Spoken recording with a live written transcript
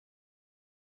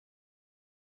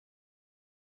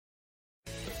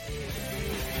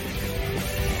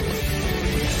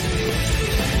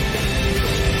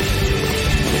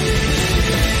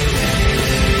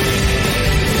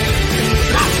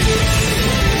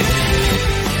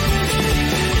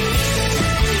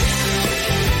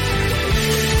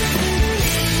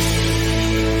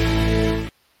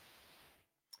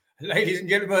Ladies and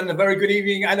gentlemen, a very good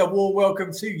evening and a warm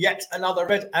welcome to yet another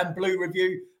Red and Blue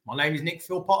review. My name is Nick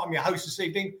Philpott. I'm your host this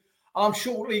evening. I'm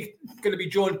shortly going to be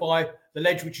joined by the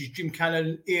ledge, which is Jim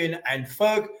Cannon, Ian and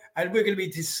Ferg, and we're going to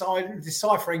be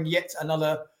deciphering yet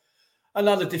another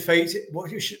defeat,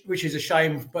 which is a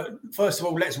shame. But first of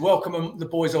all, let's welcome the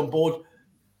boys on board.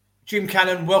 Jim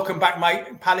Cannon, welcome back,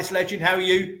 mate. Palace legend, how are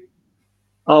you?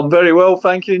 I'm very well,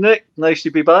 thank you, Nick. Nice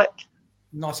to be back.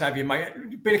 Nice to have you,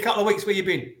 mate. Been a couple of weeks. Where you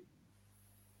been?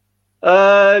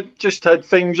 Just had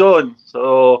things on,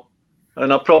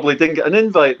 and I probably didn't get an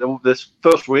invite this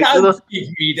first week. Don't give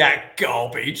me that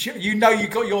garbage. You know you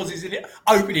got yours as an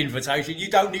open invitation.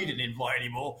 You don't need an invite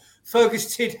anymore.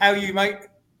 Fergus Tidd, how are you, mate?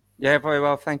 Yeah, very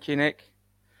well, thank you, Nick.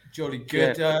 Jolly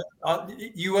good. Yeah.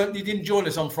 You didn't join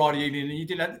us on Friday evening, and you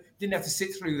didn't have to sit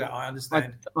through that. I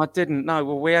understand. I didn't. No.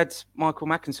 Well, we had Michael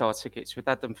McIntyre tickets. We'd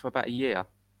had them for about a year,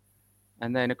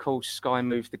 and then of course Sky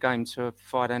moved the game to a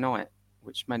Friday night,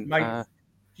 which meant Mate,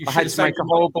 I had to make a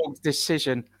horrible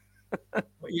decision.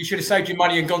 You should have saved your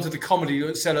money and gone to the comedy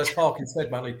at Sellers Park instead,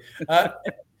 buddy.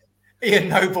 Ian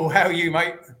Noble, how are you,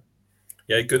 mate?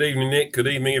 Yeah, good evening, Nick. Good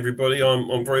evening, everybody.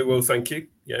 I'm very well, thank you.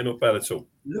 Yeah, not bad at all.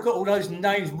 Look at all those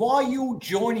names. Why are you all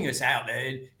joining us out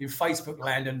there in Facebook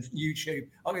land and YouTube?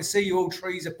 I can see you all,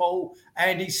 Teresa, Paul,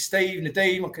 Andy, Steve,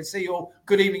 Nadeem. I can see you all.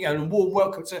 Good evening and a warm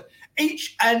welcome to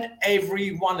each and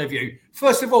every one of you.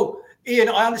 First of all, Ian,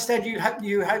 I understand you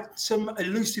had some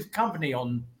elusive company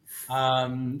on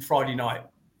Friday night.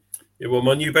 Yeah, well,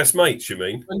 my new best mates, you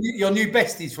mean? Your new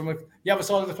besties from the other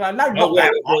side of the planet. No, not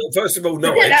that one. Well, first of all,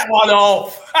 Nige. Get that one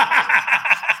off.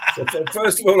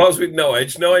 First of all, I was with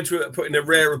Nige. Nige were putting a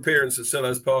rare appearance at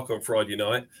Sellers Park on Friday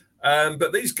night.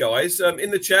 But these guys,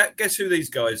 in the chat, guess who these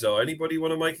guys are? Anybody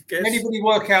want to make a guess? Anybody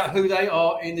work out who they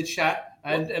are in the chat?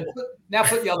 And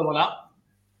put the other one up.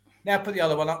 Now put the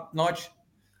other one up, Nige.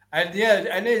 And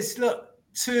and there's, look,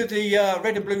 to the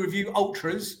Red and Blue Review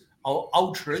Ultras,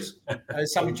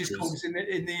 as somebody just called us in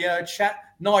the chat.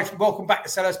 Nige, welcome back to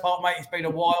Sellers Park, mate. It's been a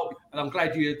while, and I'm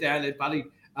glad you're down there, buddy.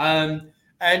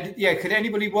 Could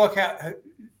anybody work out?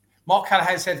 Mark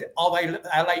Callahan said, "Are they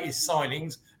our latest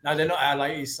signings?" No, they're not our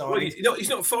latest signings. Well, he's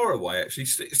not far away, actually.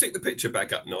 Stick the picture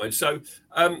back up, Nige. So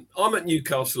I'm at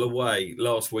Newcastle away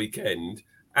last weekend,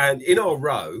 and in our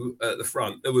row at the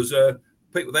front, there was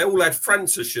people. They all had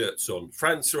França shirts on.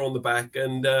 França on the back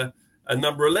and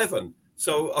number 11.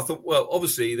 So I thought, well,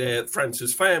 obviously they're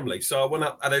France's family. So I went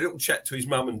up, had a little chat to his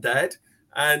mum and dad,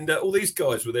 and all these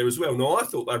guys were there as well. Now, I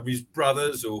thought they were his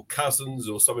brothers or cousins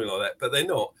or something like that, but they're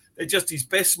not. They're just his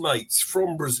best mates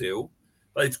from Brazil.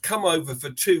 They've come over for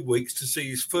 2 weeks to see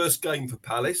his first game for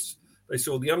Palace. They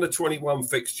saw the under-21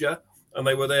 fixture, and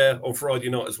they were there on Friday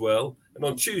night as well. And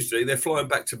on Tuesday, they're flying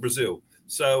back to Brazil.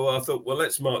 So I thought, well,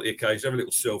 let's mark the occasion, have a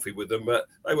little selfie with them. But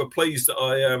they were pleased that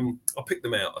I picked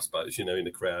them out, I suppose, in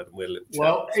the crowd, and we had a little chat.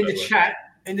 Well,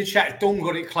 in the chat, Dawn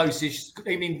got it closest.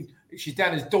 I mean, she's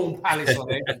down as Dawn Palace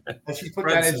on it, and she's put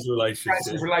down as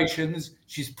France's relations.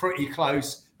 She's pretty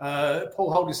close.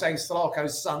 Paul Holder's saying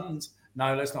Slarko's sons.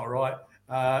 No, that's not right.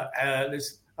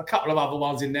 There's a couple of other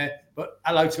ones in there, but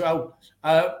hello to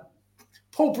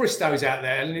Paul Bristow's out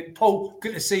there. And Paul,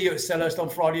 good to see you at Selhurst on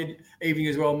Friday evening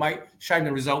as well, mate. Shame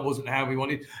the result wasn't how we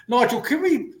wanted. Nigel, can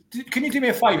you do me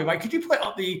a favour, mate? Could you put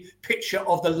up the picture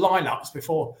of the lineups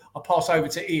before I pass over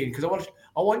to Ian? Because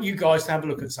I want you guys to have a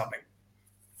look at something.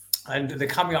 And they're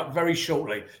coming up very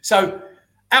shortly. So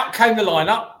out came the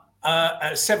lineup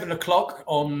at 7 o'clock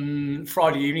on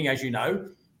Friday evening, as you know.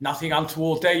 Nothing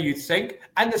untoward there, you'd think.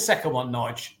 And the second one,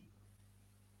 Nige.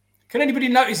 Can anybody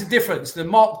notice the difference, the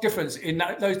marked difference in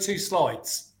those two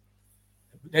slides?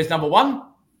 There's number 1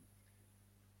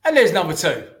 and there's number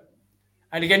 2.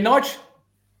 And again, Nige,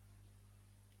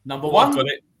 number 1.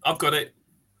 I've got it.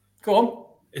 Go on.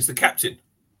 It's the captain.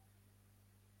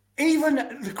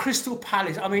 Even the Crystal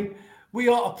Palace, I mean, we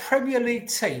are a Premier League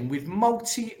team with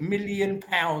multi-million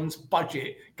pounds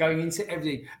budget going into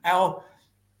everything. Our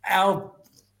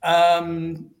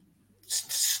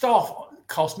staff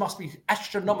cost must be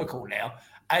astronomical now,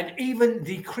 and even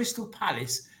the Crystal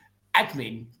Palace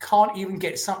admin can't even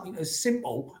get something as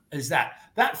simple as that.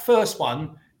 That first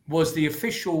one was the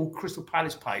official Crystal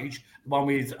Palace page, the one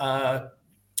with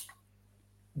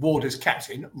Ward as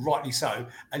captain, rightly so,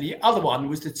 and the other one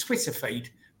was the Twitter feed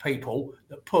people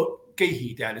that put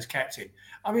Geehy down as captain.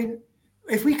 I mean,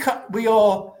 if we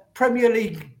are Premier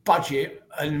League budget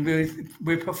and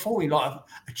we're performing like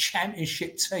a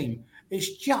championship team.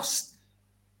 It's just,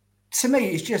 to me,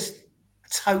 it's just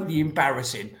totally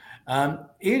embarrassing. Ian,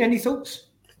 any thoughts?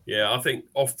 Yeah, I think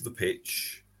off the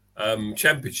pitch,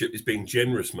 Championship is being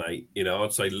generous, mate.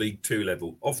 I'd say League 2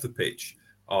 level. Off the pitch,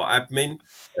 our admin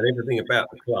and everything about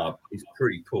the club is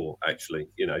pretty poor, actually.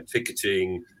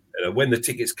 Ticketing, when the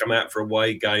tickets come out for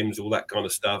away games, all that kind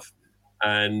of stuff.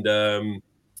 And,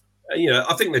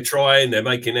 I think they're trying, they're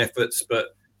making efforts, but,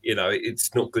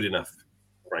 it's not good enough,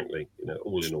 frankly,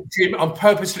 all in all. Jim, I'm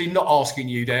purposely not asking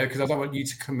you there because I don't want you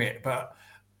to commit, but...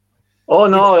 Oh,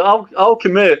 no, I'll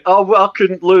commit. I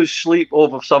couldn't lose sleep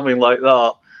over something like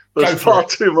that. There's far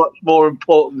too much more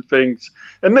important things.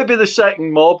 And maybe the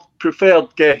second mob preferred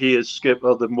Gehi as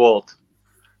skipper than Ward.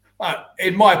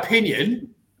 In my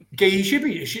opinion, Gehi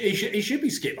should be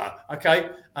skipper, okay?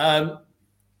 I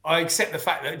accept the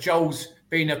fact that Joel's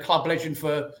been a club legend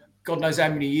for God knows how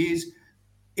many years.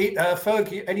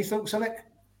 Fergie, any thoughts on it?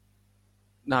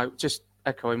 No, just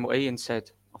echoing what Ian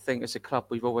said. I think as a club,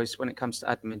 we've always, when it comes to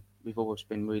admin, we've always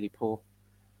been really poor.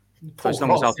 For as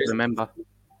long as I can remember.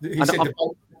 He said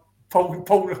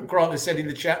Paul Grant has said in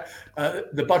the chat,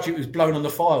 the budget was blown on the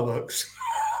fireworks.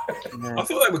 Yeah. I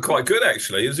thought they were quite good,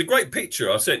 actually. It was a great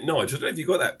picture. I sent Nige. I don't know if you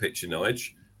got that picture,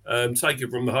 Nige. Taken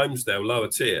from the Homesdale lower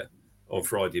tier on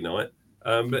Friday night.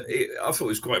 But I thought it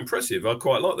was quite impressive. I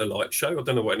quite liked the light show. I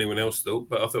don't know what anyone else thought,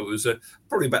 but I thought it was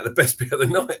probably about the best bit of the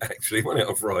night, actually, wasn't it,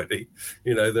 on Friday?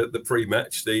 The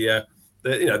pre-match,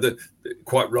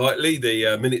 quite rightly,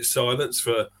 the minute silence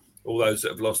for all those that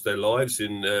have lost their lives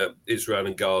in Israel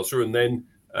and Gaza, and then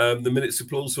the minute's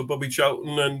applause for Bobby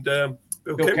Charlton and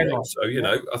Bill Kenwright. So,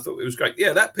 I thought it was great.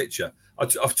 Yeah, that picture.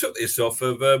 I've took this off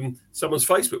of someone's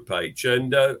Facebook page,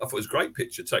 and I thought it was a great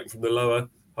picture taken from the lower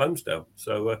Homesdale.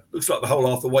 So looks like the whole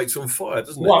Arthur Waite's on fire,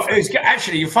 doesn't it? Well, it's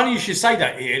actually funny you should say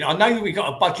that, Ian. I know that we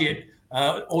got a budget,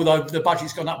 although the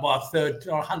budget's gone up by a third,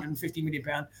 or £150 million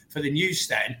for the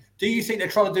newsstand. Do you think they're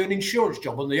trying to do an insurance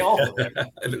job on the Arthur?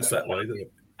 It looks that way, doesn't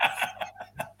it?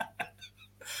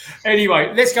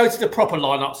 Anyway, let's go to the proper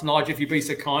lineups, Nigel, if you'd be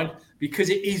so kind, because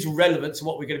it is relevant to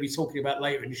what we're going to be talking about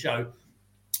later in the show.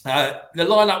 The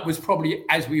lineup was probably,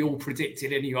 as we all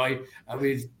predicted anyway,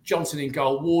 with Johnson in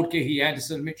goal, Ward, Gehi,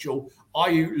 Anderson, Mitchell,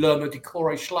 Ayew, Lerma,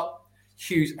 Decore, Schlupp,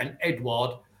 Hughes and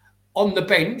Edouard. On the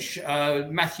bench,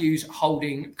 Matthews,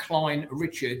 Holding, Klein,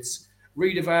 Richards,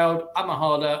 Riedewald,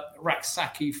 Amahada,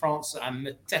 Raksaki, France and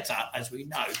Mateta, as we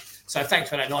know. So thanks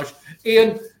for that, Nigel.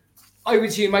 Ian, over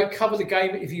to you, mate. Cover the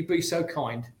game if you'd be so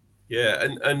kind. Yeah,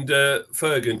 and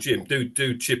Ferg and Jim,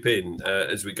 do chip in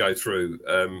as we go through,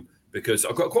 because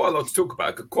I've got quite a lot to talk about.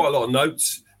 I've got quite a lot of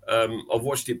notes. I've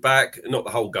watched it back, not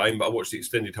the whole game, but I watched the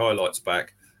extended highlights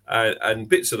back and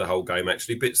bits of the whole game,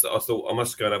 actually, bits that I thought I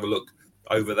must go and have a look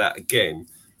over that again.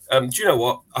 Do you know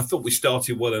what? I thought we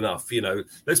started well enough.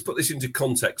 Let's put this into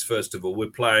context, first of all. We're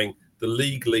playing the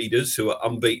league leaders who are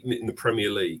unbeaten in the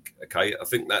Premier League. Okay, I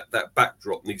think that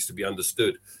backdrop needs to be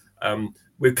understood.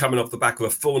 We're coming off the back of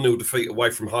a 4-0 defeat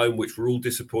away from home, which we're all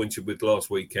disappointed with last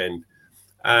weekend.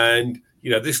 And,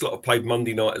 this lot have played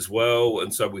Monday night as well.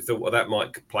 And so we thought, well, that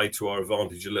might play to our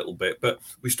advantage a little bit. But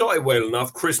we started well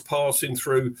enough. Chris passing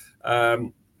through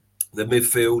the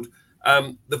midfield.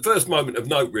 The first moment of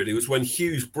note, really, was when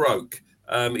Hughes broke.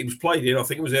 He was played in, I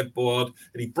think it was Edouard,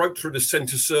 and he broke through the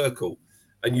centre circle.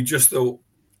 And you just thought,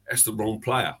 that's the wrong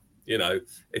player.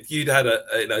 If you'd had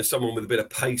someone with a bit of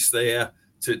pace there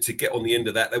to get on the end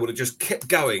of that, they would have just kept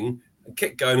going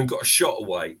and got a shot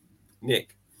away.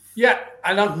 Nick. Yeah,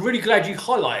 and I'm really glad you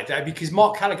highlighted that because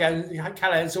Mark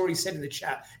Callahan's already said in the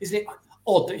chat, isn't it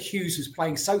odd that Hughes was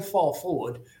playing so far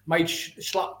forward, made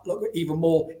Schlupp look even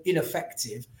more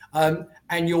ineffective?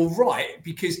 And you're right,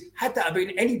 because had that been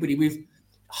anybody with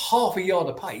half a yard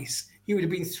of pace, he would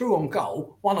have been through on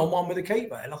goal, one-on-one with the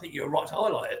keeper. And I think you're right to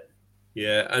highlight it.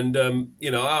 Yeah, and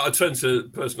I turned to the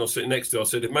person I was sitting next to. I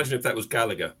said, "Imagine if that was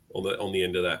Gallagher on the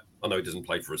end of that." I know he doesn't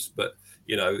play for us, but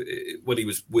when he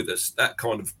was with us, that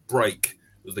kind of break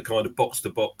was the kind of box to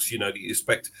box, that you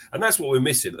expect, and that's what we're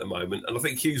missing at the moment. And I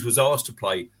think Hughes was asked to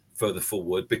play further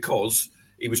forward because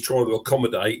he was trying to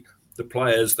accommodate the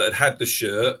players that had the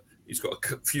shirt. He's got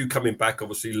a few coming back,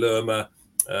 obviously Lerma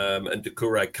and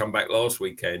Decore come back last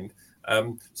weekend.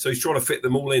 So he's trying to fit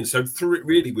them all in. So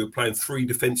we were playing 3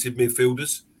 defensive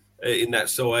midfielders in that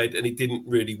side, and it didn't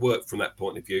really work from that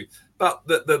point of view. But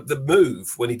the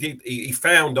move, when he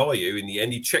found Ayew in the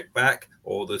end, he checked back,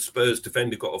 or the Spurs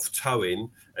defender got off toe in,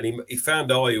 and he found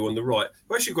Ayew on the right,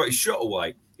 who actually got his shot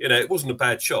away. It wasn't a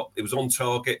bad shot. It was on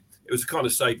target. It was the kind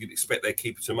of save you'd expect their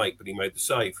keeper to make, but he made the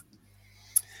save.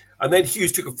 And then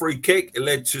Hughes took a free kick. It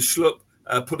led to Schlupp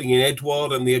putting in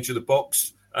Edouard on the edge of the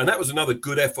box. And that was another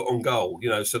good effort on goal,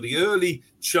 So the early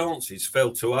chances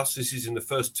fell to us. This is in the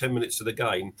first 10 minutes of the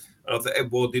game. And I think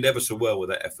Edouard did ever so well with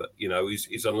that effort.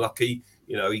 He's unlucky.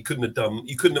 He couldn't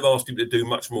have asked him to do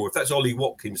much more. If that's Ollie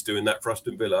Watkins doing that for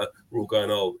Aston Villa, we're all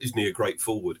going, oh, isn't he a great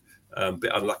forward? A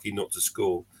bit unlucky not to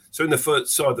score. So in the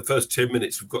first 10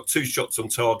 minutes, we've got 2 shots on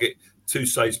target, 2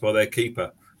 saves by their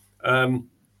keeper.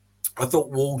 I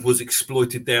thought Ward was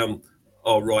exploited down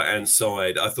our right-hand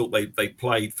side. I thought they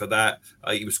played for that.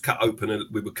 He was cut open.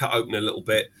 We were cut open a little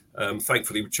bit.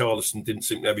 Thankfully, Richarlison didn't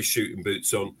seem to have his shooting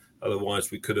boots on.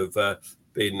 Otherwise, we could have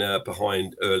been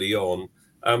behind early on.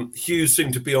 Hughes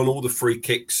seemed to be on all the free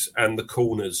kicks and the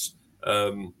corners,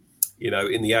 in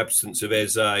the absence of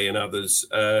Eze and others.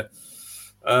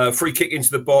 Free kick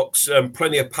into the box.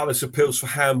 Plenty of Palace appeals for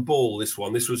handball. This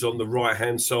was on the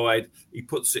right-hand side. He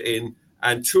puts it in.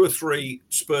 And 2 or 3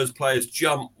 Spurs players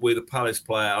jump with a Palace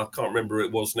player. I can't remember who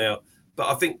it was now. But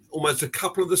I think almost a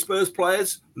couple of the Spurs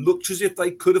players looked as if they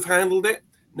could have handled it.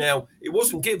 Now, it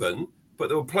wasn't given, but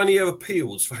there were plenty of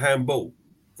appeals for handball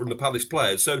from the Palace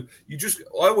players. So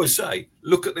I always say,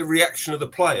 look at the reaction of the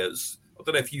players. I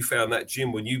don't know if you found that,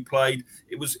 Jim, when you played.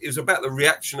 It was about the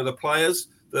reaction of the players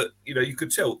that, you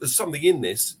could tell there's something in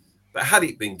this. But had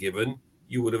it been given,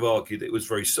 you would have argued it was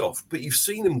very soft. But you've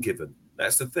seen them given.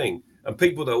 That's the thing. And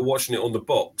people that were watching it on the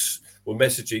box were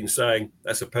messaging saying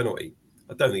that's a penalty.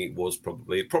 I don't think it was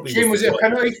probably. It probably Jim, was it a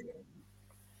penalty?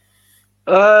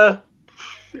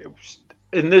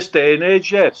 In this day and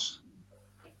age, yes.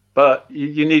 But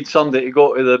you need somebody to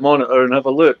go to the monitor and have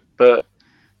a look. But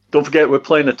don't forget, we're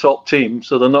playing a top team,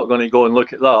 so they're not going to go and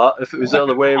look at that. If it was the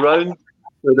other way around,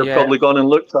 they'd have probably gone and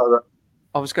looked at it.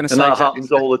 I was going to say, and that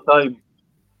happens all the time.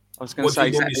 I was going to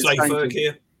say, what do you say, Ferg,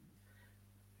 here?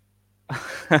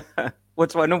 What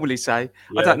do I normally say?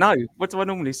 Yeah. I don't know. What do I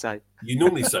normally say? You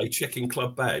normally say checking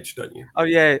club badge, don't you? Oh,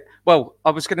 yeah. Well, I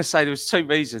was going to say there was 2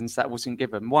 reasons that wasn't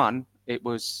given. One, it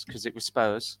was because it was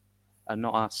Spurs and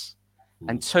not us.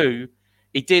 And 2,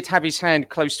 he did have his hand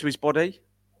close to his body.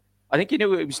 I think he knew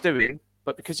what he was doing,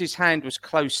 but because his hand was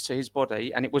close to his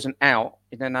body and it wasn't out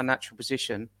in an unnatural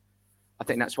position, I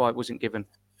think that's why it wasn't given.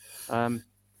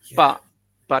 But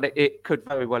it could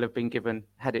very well have been given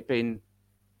had it been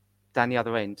down the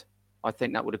other end. I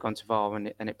think that would have gone to VAR and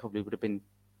it probably would have been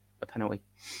a penalty.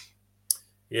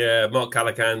 Yeah, Mark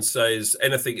Callaghan says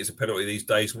anything is a penalty these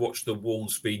days. Watch the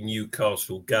Wolves v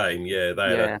Newcastle game. Yeah,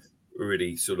 they had a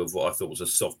really sort of what I thought was a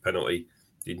soft penalty,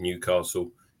 did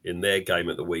Newcastle in their game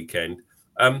at the weekend.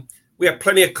 We had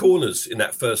plenty of corners in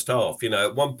that first half.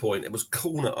 At one point it was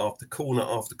corner after corner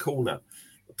after corner.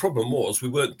 The problem was we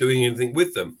weren't doing anything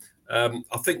with them.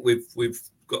 I think we've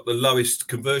got the lowest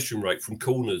conversion rate from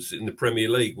corners in the Premier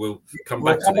League. We'll come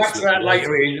back to that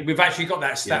later. We've actually got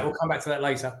that stat. Yeah. We'll come back to that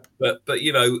later. But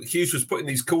Hughes was putting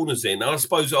these corners in. I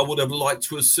suppose I would have liked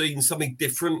to have seen something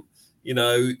different.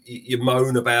 You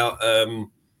moan about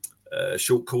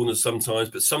short corners sometimes,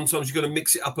 but sometimes you've got to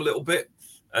mix it up a little bit.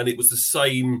 And it was the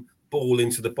same ball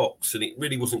into the box, and it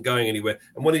really wasn't going anywhere.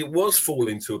 And when it was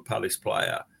falling to a Palace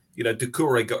player,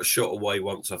 Doucouré got a shot away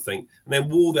once, I think. And then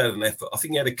Ward had an effort. I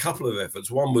think he had a couple of efforts.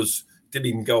 One didn't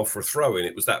even go off for a throw-in.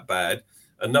 It was that bad.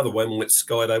 Another one it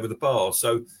skied over the bar.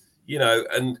 So,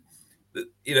 one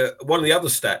of the other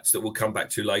stats that we'll come back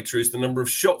to later is the number of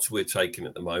shots we're taking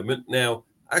at the moment. Now,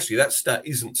 actually, that stat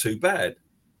isn't too bad.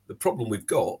 The problem we've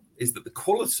got is that the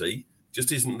quality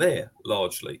just isn't there,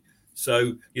 largely.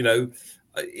 So,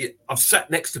 I've sat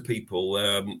next to people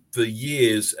for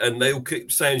years and they all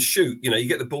keep saying shoot. You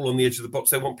get the ball on the edge of the box.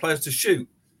 They want players to shoot.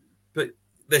 But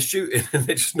they're shooting and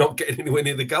they're just not getting anywhere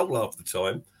near the goal half the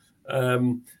time.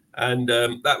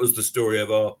 That was the story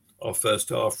of our first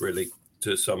half, really,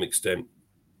 to some extent.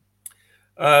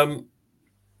 I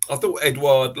thought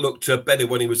Edouard looked better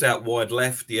when he was out wide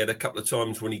left. He had a couple of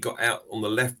times when he got out on the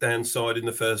left-hand side in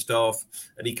the first half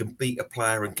and he can beat a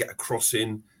player and get a cross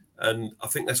in. And I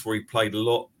think that's where he played a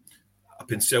lot.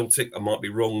 Up in Celtic, I might be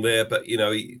wrong there, but,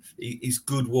 he's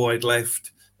good wide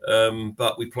left.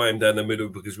 But we play him down the middle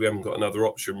because we haven't got another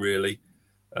option, really.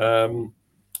 I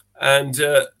think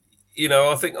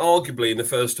arguably in the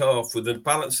first half, with the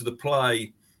balance of the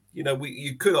play,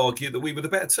 you could argue that we were the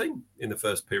better team in the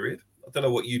first period. I don't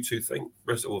know what you 2 think,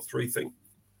 or 3 think.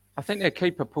 I think their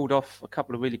keeper pulled off a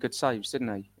couple of really good saves,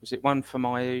 didn't he? Was it one from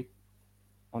Ayew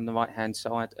on the right-hand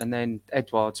side, and then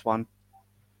Edouard's one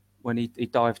when he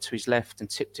dived to his left and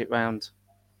tipped it round.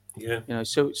 Yeah.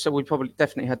 So we probably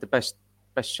definitely had the best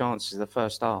chances of the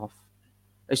first half.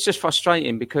 It's just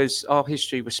frustrating because our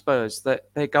history with Spurs, that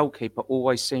their goalkeeper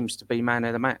always seems to be man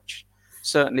of the match.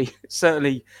 Certainly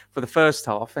for the first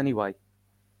half anyway.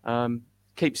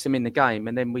 Keeps them in the game,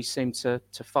 and then we seem to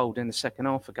fold in the second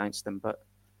half against them. But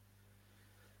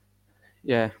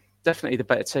yeah, definitely the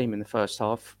better team in the first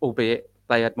half, albeit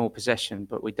they had more possession,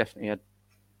 but we definitely had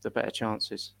the better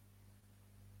chances.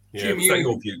 Yeah, Jim,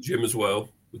 your view, Jim, as well.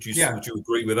 Would you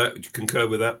agree with that? Would you concur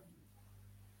with that?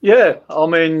 Yeah, I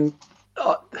mean,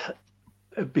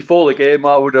 before the game,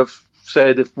 I would have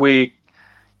said if we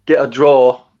get a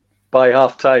draw by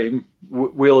half time,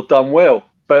 we'll have done well.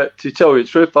 But to tell you the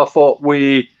truth, I thought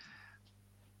we,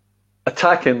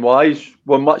 attacking wise,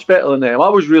 were much better than them. I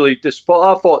was really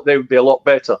disappointed. I thought they would be a lot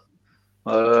better.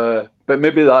 But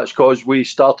maybe that's because we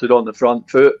started on the front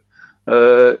foot.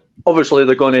 Obviously,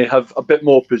 they're going to have a bit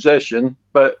more possession,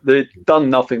 but they've done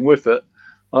nothing with it.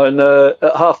 And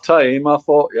at half time, I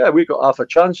thought, yeah, we got half a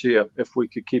chance here if we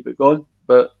could keep it going.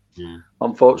 But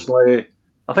unfortunately,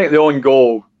 I think the own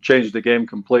goal changed the game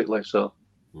completely. So,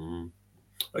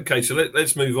 okay, so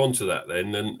let's move on to that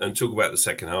then and talk about the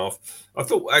second half. I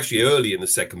thought actually early in the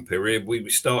second period we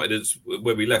started as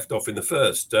where we left off in the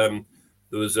first. There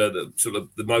was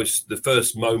the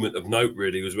first moment of note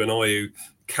really was when Ayew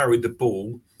carried the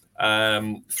ball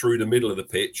through the middle of the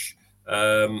pitch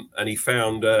and he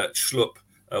found Schlupp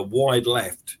wide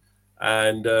left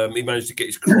and he managed to get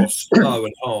his cross low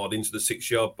and hard into the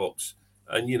 6-yard box.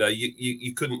 And, you know,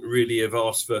 you couldn't really have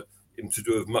asked for him to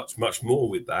do much more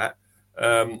with that.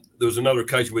 There was another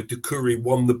occasion where Doucouré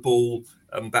won the ball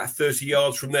about 30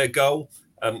 yards from their goal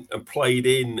and played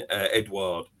in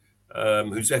Edouard,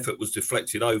 whose effort was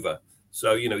deflected over.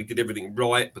 So, you know, he did everything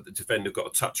right, but the defender got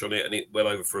a touch on it and it went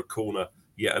over for a corner,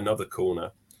 yet another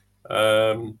corner.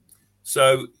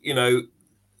 So, you know,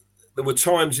 there were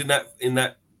times in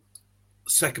that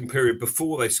second period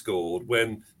before they scored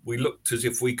when we looked as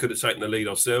if we could have taken the lead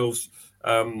ourselves.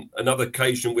 Another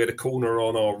occasion we had a corner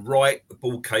on our right, the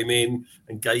ball came in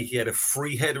and Gahey had a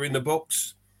free header in the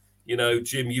box. You know,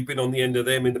 Jim, you've been on the end of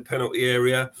them in the penalty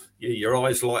area. Your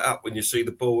eyes light up when you see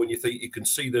the ball and you think you can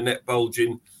see the net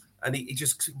bulging, and he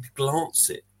just glanced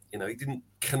it. You know, he didn't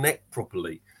connect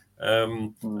properly.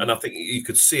 And I think you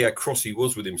could see how cross he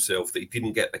was with himself that he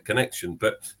didn't get the connection.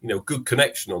 But, you know, good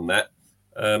connection on that.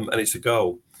 And it's a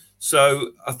goal.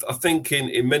 So I think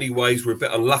in many ways we're a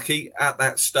bit unlucky at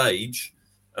that stage.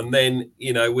 And then,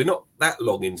 you know, we're not that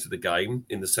long into the game,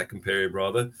 in the second period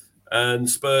rather, and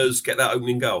Spurs get that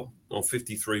opening goal on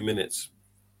 53 minutes.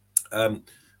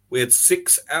 We had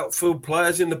 6 outfield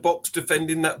players in the box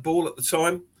defending that ball at the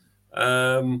time.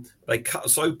 They cut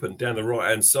us open down the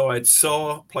right-hand side.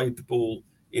 Sarr played the ball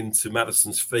into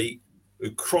Maddison's feet,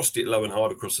 who crossed it low and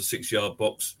hard across the 6-yard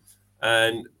box.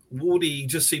 And Wardy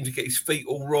just seemed to get his feet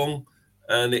all wrong,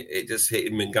 and it just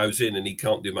hit him and goes in, and he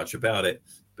can't do much about it.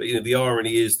 But, you know, the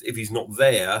irony is if he's not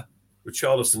there,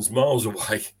 Richarlison's miles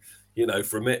away, you know,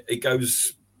 from it. It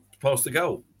goes past the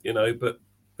goal, you know, but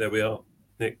there we are.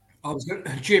 Nick?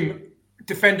 Jim,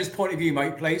 defender's point of view,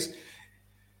 mate, please.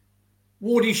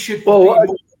 Wardy should...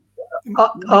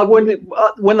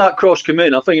 when that cross came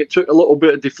in, I think it took a little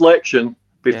bit of deflection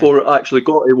before it actually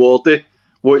got to Wardy,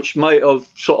 which might have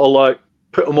sort of like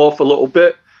put him off a little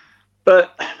bit.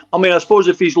 But, I mean, I suppose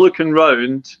if he's looking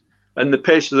round and the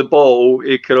pace of the ball,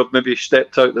 he could have maybe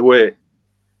stepped out the way.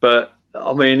 But,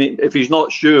 I mean, if he's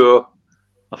not sure,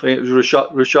 I think it was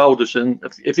Richarlison,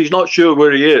 if he's not sure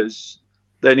where he is,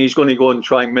 then he's going to go and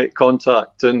try and make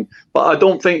contact. But I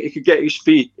don't think he could get his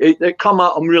feet. It come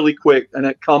at him really quick, and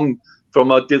it come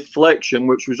from a deflection,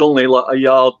 which was only like a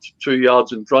yard, 2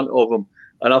 yards in front of him.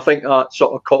 And I think that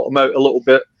sort of caught him out a little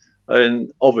bit.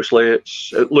 And obviously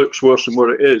it looks worse than what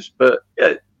it is. But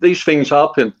these things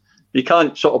happen. You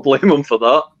can't sort of blame him for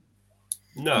that.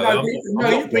 No,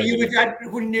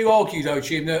 but wouldn't you argue, though,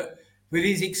 Jim, that with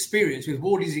his experience, with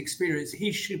Wardy's experience,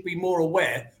 he should be more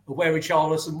aware of where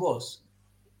Richarlison was?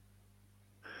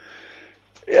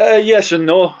 Yes and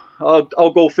no. I'll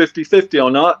go 50-50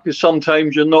 on that, because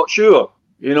sometimes you're not sure.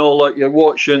 You know, like you're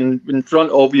watching in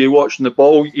front of you, watching the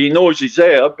ball. He knows he's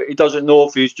there, but he doesn't know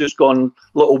if he's just gone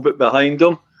a little bit behind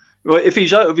him. If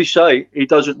he's out of his sight, he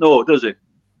doesn't know, does he?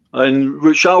 And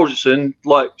Richarlison,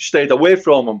 like, stayed away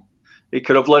from him. He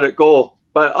could have let it go.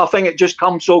 But I think it just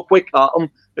comes so quick at him,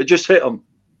 it just hit him.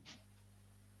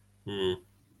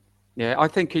 Yeah, I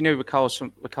think he knew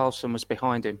Richarlison was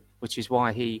behind him, which is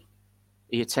why he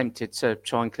attempted to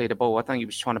try and clear the ball. I think he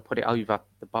was trying to put it over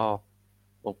the bar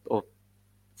or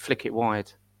flick it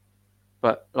wide.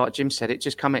 But like Jim said, it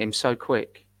just come at him so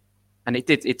quick. And it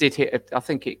did hit, I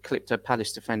think it clipped a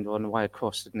Palace defender on the way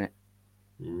across, didn't it?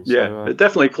 Yeah, it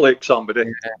definitely clicked somebody.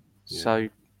 Yeah. So,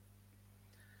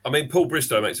 I mean, Paul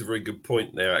Bristow makes a very good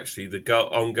point there, actually. The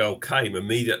own goal came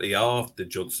immediately after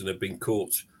Johnson had been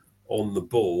caught on the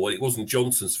ball. It wasn't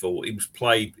Johnson's fault. It was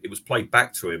played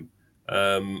back to him.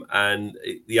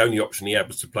 The only option he had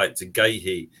was to play it to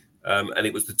Gahey. And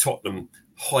it was the Tottenham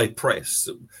high press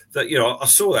that, you know, I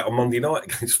saw that on Monday night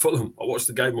against Fulham. I watched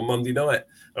the game on Monday night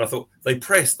and I thought they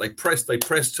pressed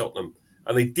Tottenham,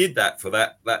 and they did that for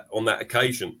that on that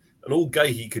occasion. and all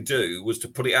Gahey could do was to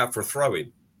put it out for a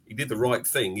throw-in. He did the right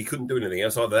thing. He couldn't do anything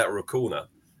else, either that or a corner.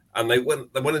 And they went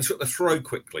and took the throw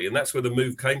quickly, and that's where the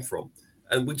move came from.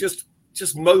 And we just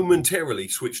momentarily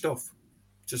switched off,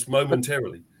 just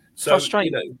momentarily. So,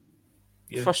 frustrating.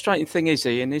 Frustrating thing is,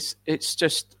 Ian, it's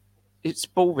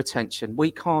ball retention.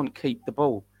 We can't keep the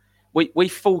ball. We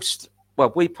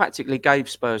practically gave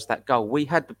Spurs that goal. We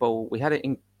had the ball. We had it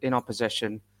in our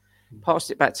possession.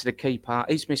 Passed it back to the keeper.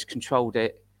 He's miscontrolled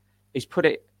it. He's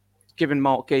given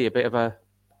Mark Gee a bit of a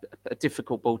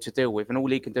difficult ball to deal with, and all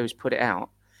he can do is put it out.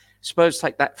 Spurs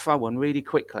take that throw on really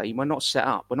quickly. We're not set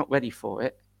up. We're not ready for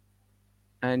it.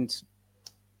 And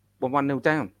we're 1-0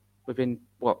 down within,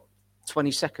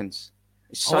 20 seconds.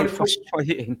 It's so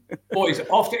frustrating. Boys,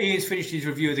 after Ian's finished his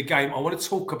review of the game, I want to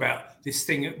talk about this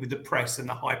thing with the press and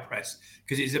the high press,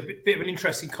 because it's a bit of an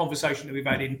interesting conversation that we've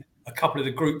had in a couple of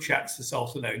the group chats this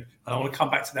afternoon. And I want to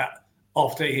come back to that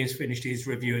after Ian's finished his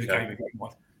review of the game.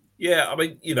 Yeah, I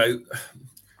mean,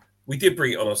 we did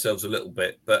bring it on ourselves a little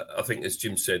bit, but I think, as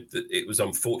Jim said, that it was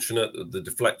unfortunate. The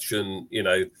deflection,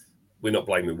 we're not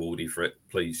blaming Wardy for it,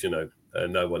 please,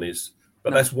 no one is.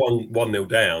 But that's 1-0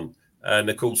 down.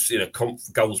 And of course,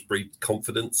 goals breed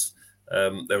confidence.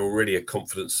 They're already a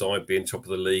confident side, being top of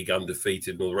the league,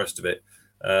 undefeated, and all the rest of it.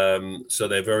 So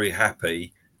they're very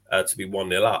happy to be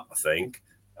 1-0 up, I think.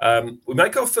 We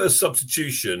make our first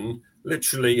substitution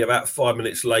literally about 5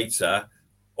 minutes later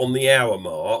on the hour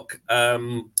mark.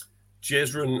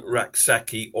 Jezran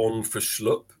Raksaki on for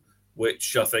Schlupp,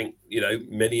 which I think,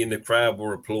 many in the crowd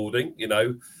were applauding.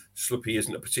 Schluppy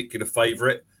isn't a particular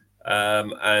favourite.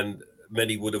 And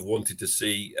many would have wanted to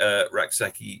see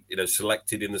Raksaki,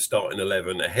 selected in the starting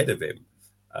 11 ahead of him.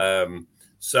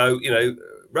 So,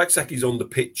 Raksaki's on the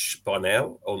pitch by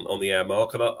now on the hour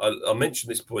mark. And I'll mention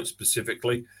this point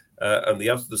specifically, and the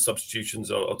other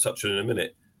substitutions I'll touch on in a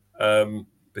minute,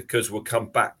 because we'll come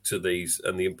back to these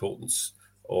and the importance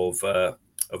of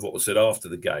what was said after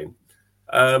the game.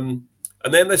 And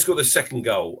then they scored the second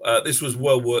goal. This was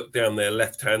well worked down their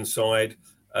left-hand side.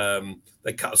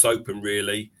 They cut us open,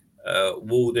 really.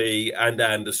 Wardy and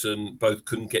Anderson both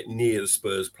couldn't get near the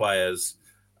Spurs players.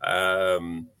 There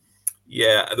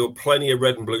were plenty of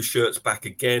red and blue shirts back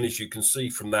again, as you can see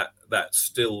from that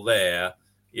still there.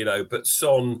 But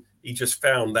Son, he just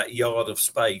found that yard of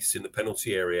space in the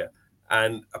penalty area,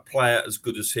 and a player as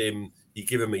good as him, you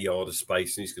give him a yard of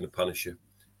space and he's going to punish you,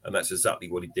 and that's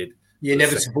exactly what he did. The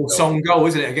inevitable Son goal,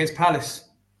 isn't it, against Palace?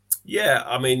 Yeah,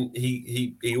 I mean,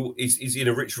 he's in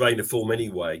a rich vein of form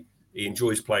anyway. He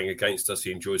enjoys playing against us.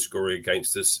 He enjoys scoring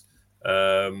against us.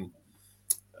 And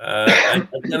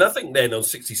I think then on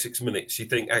 66 minutes, you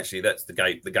think, actually, that's the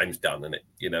game. The game's done, isn't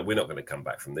it? We're not going to come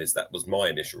back from this. That was my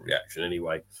initial reaction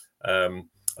anyway. I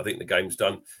think the game's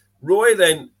done. Roy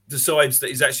then decides that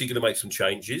he's actually going to make some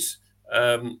changes.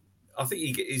 I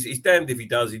think he's damned if he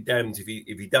does. He's damned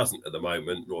if he doesn't at the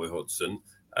moment, Roy Hodgson.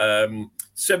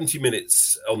 70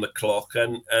 minutes on the clock,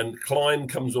 and Klein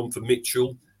comes on for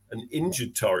Mitchell, an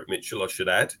injured Tyrick Mitchell, I should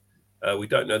add. We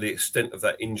don't know the extent of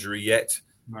that injury yet.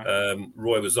 Right.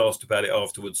 Roy was asked about it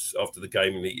afterwards, after the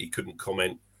game, and he couldn't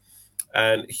comment.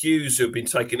 And Hughes, who had been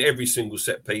taking every single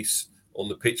set piece on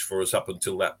the pitch for us up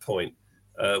until that point,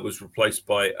 was replaced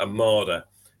by Amada,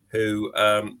 who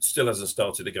still hasn't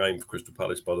started a game for Crystal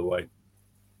Palace, by the way.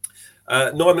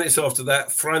 9 minutes after that,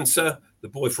 França, the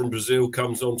boy from Brazil,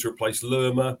 comes on to replace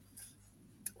Lerma.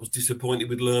 Was disappointed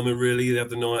with Lerma, really, the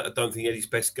other night. I don't think he had his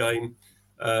best game.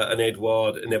 And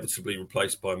Edouard inevitably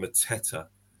replaced by Mateta.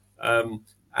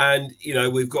 And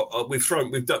we've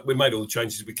made all the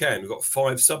changes we can. We've got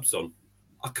 5 subs on.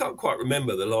 I can't quite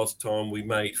remember the last time we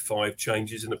made 5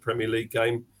 changes in a Premier League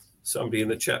game. Somebody in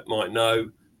the chat might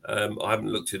know. I haven't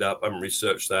looked it up. I haven't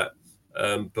researched that.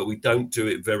 But we don't do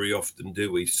it very often,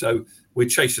 do we? So we're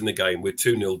chasing the game. We're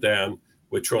 2-0 down.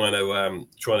 We're trying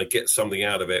to get something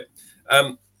out of it.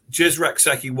 Jezran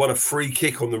Raksaki won a free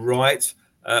kick on the right.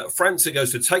 França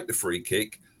goes to take the free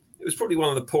kick. It was probably one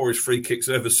of the poorest free kicks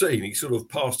I've ever seen. He sort of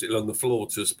passed it along the floor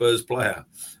to a Spurs player.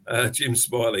 Jim's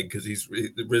smiling because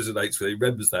it resonates when he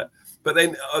remembers that. But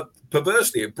then,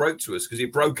 perversely, it broke to us because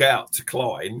it broke out to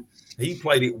Klein. He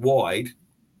played it wide.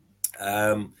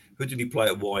 Who did he play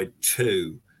it wide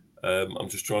to? I'm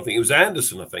just trying to think. It was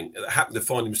Anderson, I think, that happened to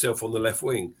find himself on the left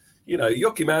wing.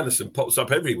 Joachim Anderson pops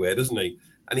up everywhere, doesn't he?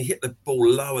 And he hit the ball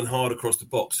low and hard across the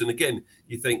box. And again,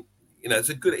 you think, it's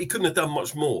a good. He couldn't have done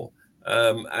much more.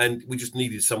 And we just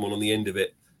needed someone on the end of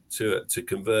it to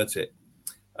convert it.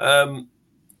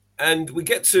 And we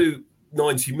get to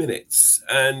 90 minutes.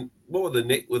 And what were the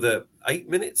Nick? Were there 8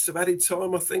 minutes of added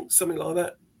time, I think? Something like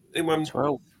that?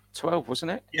 12,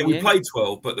 wasn't it? Yeah, we played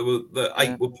 12, but the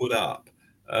 8 were put up.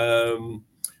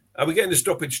 And we get into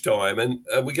stoppage time, and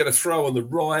we get a throw on the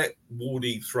right.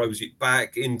 Wardy throws it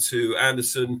back into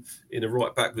Anderson in a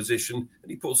right back position,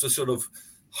 and he puts a sort of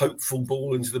hopeful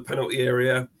ball into the penalty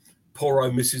area.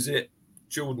 Porro misses it.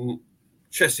 Jordan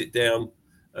chests it down.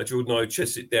 Jordan O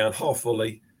chests it down, half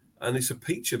volley, and it's a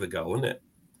peach of a goal, isn't it?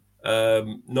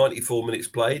 94 minutes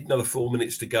played, another 4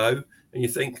 minutes to go, and you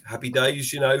think, happy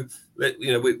days, we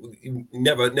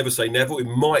never say never. We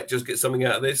might just get something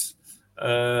out of this.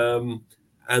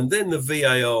 And then the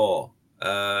VAR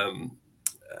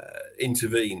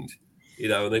intervened,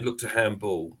 and they looked at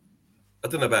handball. I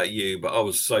don't know about you, but I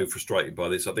was so frustrated by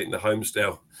this. I think the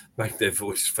Homestyle made their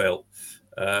voice felt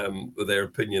with their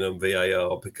opinion on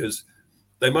VAR, because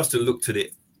they must have looked at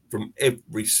it from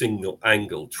every single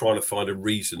angle, trying to find a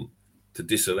reason to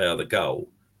disallow the goal,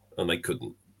 and they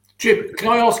couldn't. Jim, can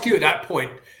I ask you at that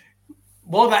point,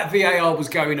 while that VAR was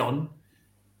going on,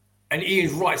 and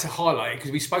Ian's right to highlight it,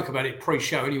 because we spoke about it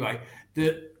pre-show anyway,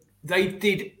 that they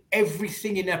did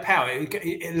everything in their power.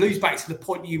 It alludes back to the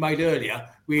point you made earlier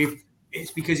with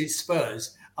it's because it's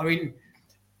Spurs. I mean,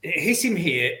 it hit him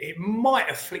here. It might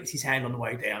have flicked his hand on the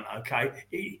way down, okay?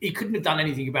 He couldn't have done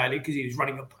anything about it because he was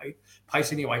running at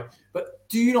pace anyway. But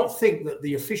do you not think that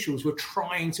the officials were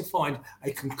trying to find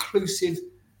a conclusive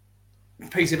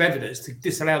piece of evidence to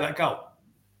disallow that goal?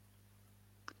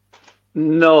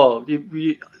 No,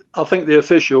 I think the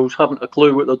officials haven't a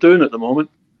clue what they're doing at the moment.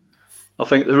 I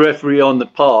think the referee on the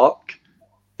park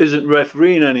isn't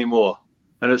refereeing anymore.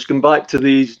 And it's come back to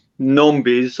these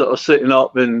nombies that are sitting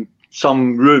up in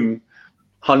some room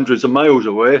hundreds of miles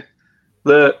away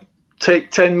that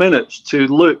take 10 minutes to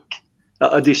look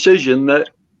at a decision that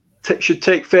should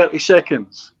take 30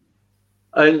 seconds.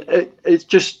 And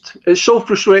it's so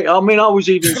frustrating. I mean,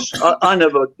 I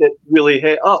never get really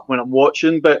hit up when I'm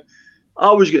watching, but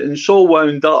I was getting so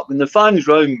wound up, and the fans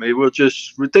around me were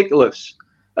just ridiculous.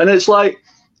 And it's like,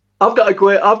 I've got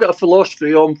a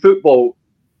philosophy on football.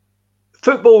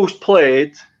 Football's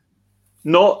played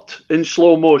not in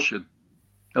slow motion.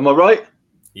 Am I right?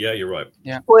 Yeah, you're right.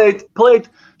 Yeah. Played.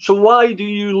 So why do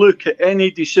you look at any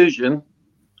decision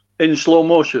in slow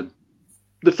motion?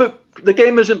 The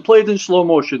game isn't played in slow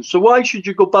motion. So why should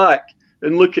you go back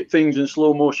and look at things in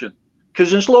slow motion?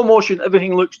 Because in slow motion,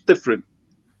 everything looks different.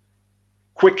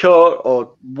 Quicker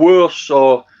or worse,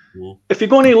 or if you're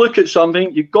going to look at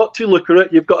something, you've got to look at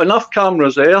it. You've got enough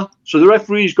cameras there, so the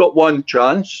referee's got one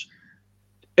chance.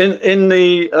 In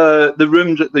the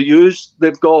rooms that they use,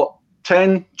 they've got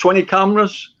 10, 20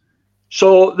 cameras,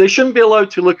 so they shouldn't be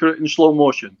allowed to look at it in slow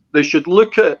motion. They should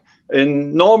look at it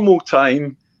in normal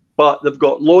time, but they've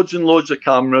got loads and loads of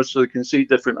cameras so they can see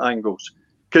different angles.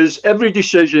 Because every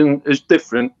decision is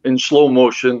different in slow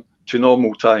motion to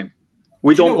normal time.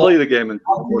 We don't play the game.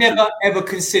 I've never, ever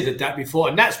considered that before.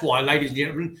 And that's why, ladies and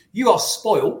gentlemen, you are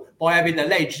spoiled by having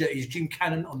alleged that he's Jim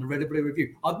Cannon on the Red and Blue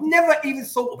Review. I've never even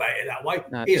thought about it that way.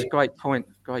 No, it's a great point.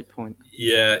 Great point.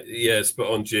 Yeah,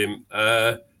 spot on, Jim.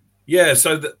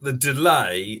 So the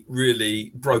delay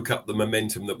really broke up the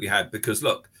momentum that we had, because,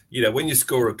 look, when you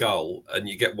score a goal and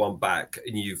you get one back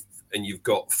and you've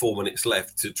got 4 minutes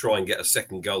left to try and get a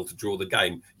second goal to draw the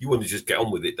game, you want to just get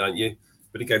on with it, don't you?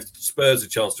 But it gave Spurs a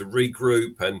chance to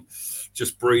regroup and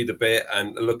just breathe a bit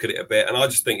and look at it a bit. And I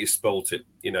just think it spoilt it.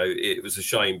 It was a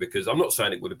shame, because I'm not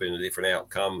saying it would have been a different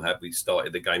outcome had we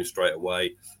started the game straight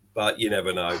away, but you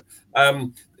never know.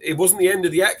 It wasn't the end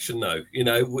of the action, though.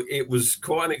 It was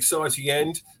quite an exciting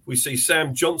end. We see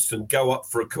Sam Johnston go up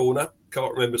for a corner.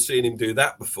 Can't remember seeing him do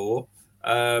that before.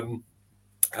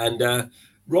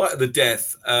 Right at the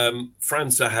death,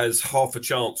 França has half a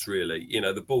chance, really.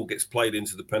 The ball gets played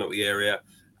into the penalty area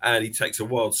and he takes a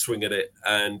wild swing at it.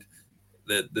 And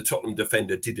the Tottenham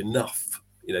defender did enough,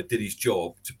 did his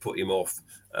job to put him off.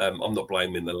 I'm not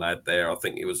blaming the lad there. I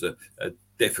think it was a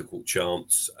difficult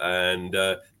chance and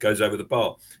goes over the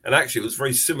bar. And actually, it was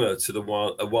very similar to the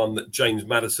one that James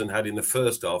Maddison had in the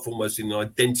first half, almost in an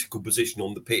identical position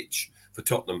on the pitch for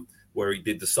Tottenham, where he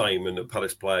did the same and the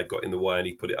Palace player got in the way and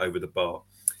he put it over the bar.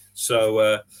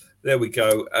 So there we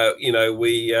go.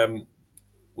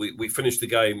 We finished the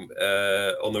game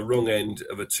on the wrong end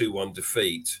of a 2-1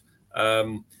 defeat.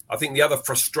 I think the other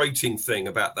frustrating thing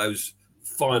about those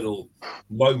final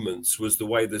moments was the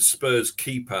way the Spurs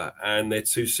keeper and their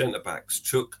two centre-backs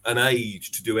took an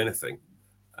age to do anything.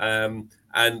 And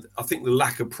I think the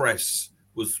lack of press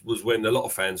was when a lot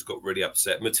of fans got really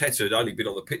upset. Mateta had only been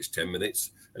on the pitch 10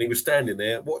 minutes and he was standing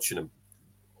there watching them.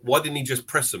 Why didn't he just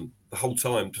press them the whole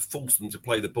time to force them to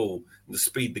play the ball and to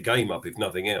speed the game up, if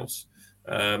nothing else?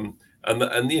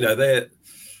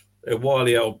 they're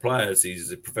wily old players.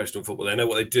 These professional football. They know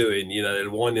what they're doing. They're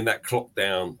winding that clock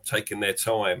down, taking their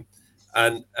time.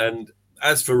 And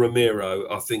as for Ramiro,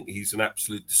 I think he's an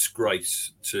absolute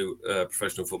disgrace to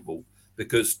professional football,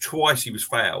 because twice he was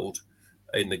fouled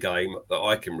in the game that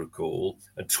I can recall,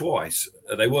 and twice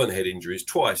they weren't head injuries.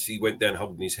 Twice he went down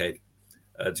holding his head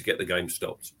to get the game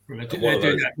stopped.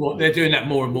 They're doing that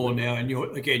more and more now, and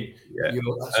and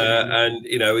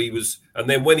he was, and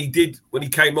then when he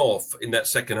came off in that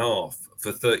second half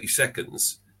for 30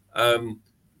 seconds, the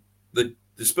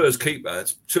Spurs keeper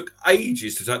took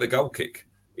ages to take the goal kick.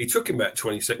 He took him about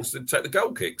 20 seconds to take the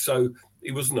goal kick, so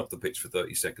he wasn't off the pitch for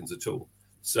 30 seconds at all.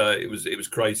 So it was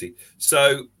crazy.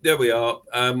 So there we are.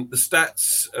 The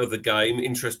stats of the game,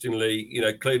 interestingly,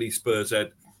 clearly Spurs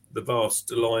had the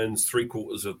vast Lions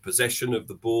 3/4 of possession of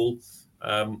the ball.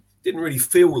 Didn't really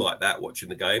feel like that watching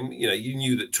the game. You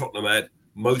knew that Tottenham had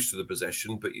most of the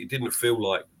possession, but it didn't feel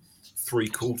like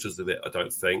 3/4 of it, I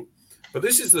don't think. But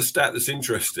this is the stat that's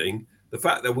interesting. The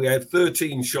fact that we had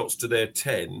 13 shots to their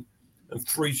 10 and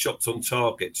 3 shots on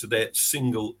target to their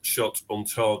single shot on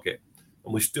target.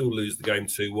 And we still lose the game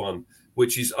 2-1,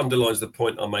 which underlines the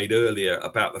point I made earlier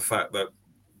about the fact that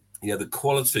the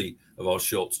quality of our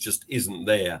shots just isn't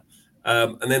there.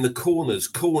 And then the corners,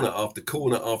 corner after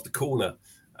corner after corner.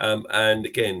 And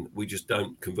again, we just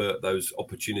don't convert those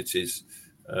opportunities.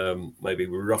 Maybe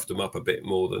we roughed them up a bit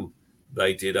more than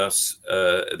they did us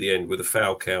at the end with a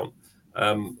foul count.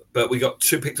 But we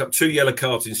picked up 2 yellow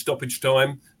cards in stoppage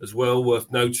time as well,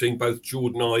 worth noting. Both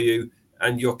Jordan Ayew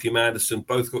and Joachim Andersen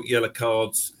both got yellow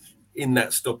cards in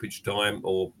that stoppage time,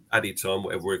 or added time,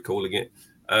 whatever we're calling it.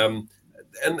 And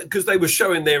because they were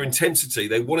showing their intensity,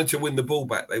 they wanted to win the ball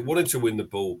back. They wanted to win the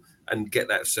ball and get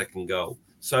that second goal.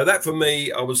 So that, for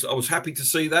me, I was happy to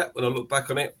see that when I look back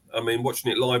on it. I mean,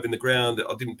 watching it live in the ground,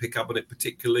 I didn't pick up on it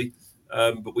particularly.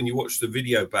 But when you watch the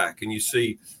video back and you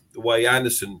see the way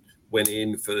Andersen went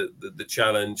in for the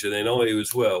challenge, and then Ayew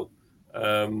as well.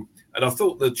 And I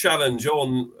thought the challenge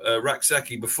on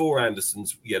Rak-Sakyi before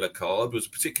Anderson's yellow card was a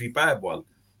particularly bad one.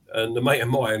 And the mate of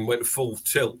mine went full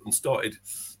tilt and started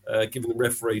giving the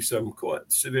referee some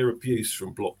quite severe abuse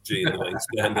from Block G in the main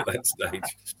stand at that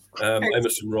stage.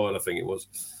 Emerson Royal, I think it was.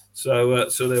 So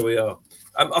there we are.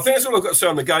 I think that's all I've got to say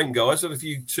on the game, guys. And if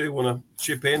you two want to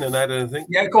chip in and add anything.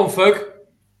 Yeah, go on, Ferg.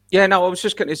 Yeah, no, I was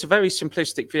just going to, it's a very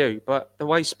simplistic view, but the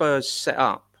way Spurs set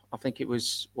up, I think it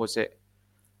was it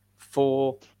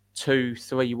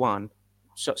 4-2-3-1,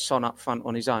 Son up front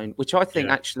on his own, which I think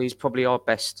actually is probably our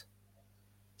best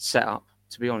setup,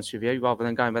 to be honest with you, rather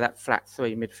than going with that flat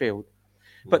 3 midfield.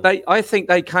 But I think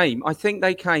they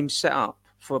came set up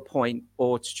for a point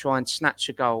or to try and snatch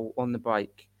a goal on the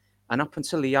break. And up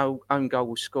until the own goal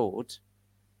was scored,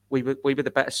 we were the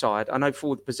better side. I know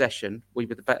for the possession, we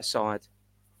were the better side.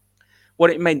 What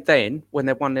it meant then, when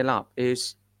they're 1-0 up,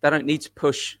 is they don't need to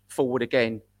push forward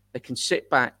again. They can sit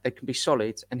back, they can be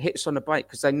solid and hit us on the break,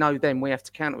 because they know then we have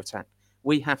to counter-attack.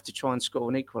 We have to try and score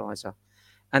an equaliser.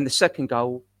 And the second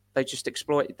goal, they just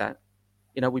exploited that.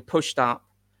 We pushed up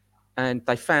and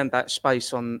they found that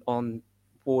space on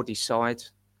Wardy's side.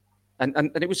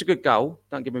 And it was a good goal.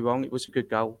 Don't get me wrong, it was a good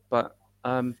goal. But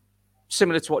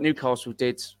similar to what Newcastle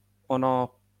did on our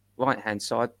right-hand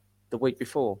side the week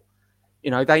before.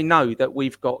 They know that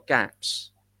we've got gaps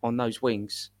on those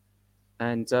wings.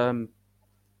 And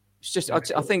it's just,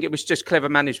 I think it was just clever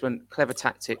management, clever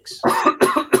tactics.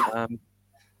 I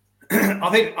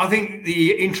think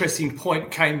the interesting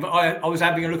point came, I was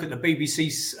having a look at the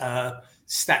BBC's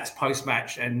stats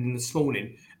post-match and this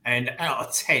morning, and out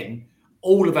of 10,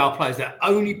 all of our players, the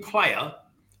only player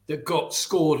that got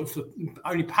scored,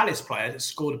 only Palace player that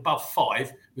scored above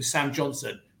 5 was Sam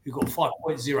Johnson, who got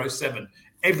 5.07.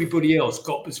 Everybody else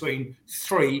got between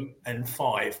 3 and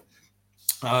 5.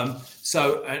 Which I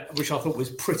thought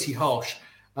was pretty harsh.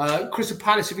 Crystal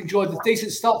Palace have enjoyed the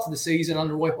decent start to the season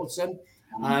under Roy Hodgson.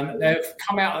 They've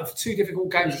come out of 2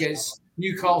 difficult games against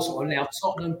Newcastle and now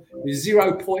Tottenham with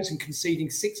 0 points and conceding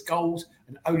 6 goals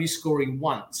and only scoring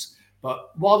once.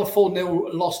 But while the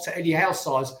 4-0 loss to Eddie Howe's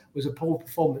side was a poor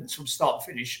performance from start to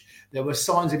finish, there were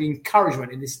signs of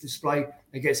encouragement in this display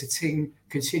against a team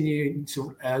continuing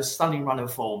to stunning run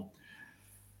of form.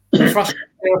 They frustrated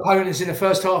their opponents in the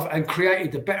first half and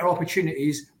created the better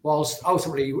opportunities, whilst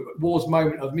ultimately Ward's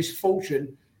moment of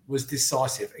misfortune was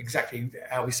decisive. Exactly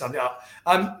how we summed it up.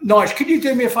 Nige, could you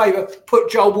do me a favour? Put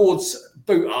Joel Ward's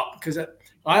boot up, because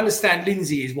I understand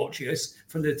Lindsay is watching us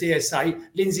from the DSA.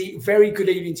 Lindsay, very good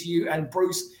evening to you, and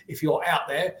Bruce, if you're out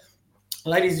there.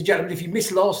 Ladies and gentlemen, if you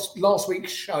missed last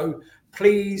week's show,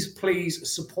 please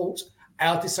support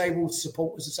our Disabled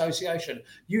Supporters Association.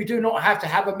 You do not have to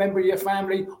have a member of your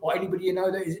family or anybody you know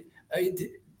that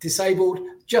disabled,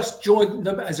 just join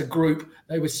them as a group.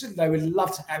 They would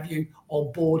love to have you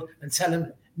on board, and tell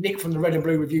them Nick from the Red and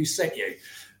Blue Review sent you.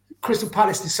 Crystal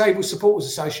Palace Disabled Supporters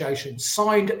Association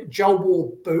signed Joel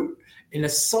Ward boot in a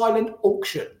silent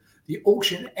auction. The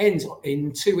auction ends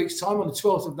in 2 weeks' time on the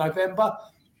 12th of November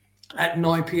at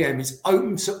 9 p.m. It's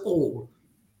open to all.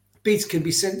 Bids can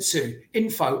be sent to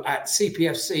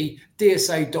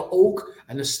info@cpfcdsa.org,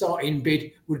 and the starting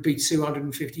bid would be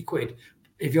 £250.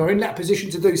 If you're in that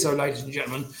position to do so, ladies and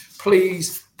gentlemen,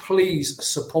 please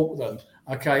support them.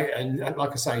 Okay, and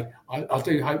like I say, I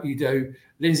do hope you do.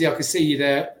 Lindsay, I can see you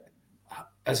there.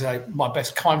 My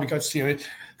best kindly goes to you.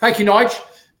 Thank you, Nigel.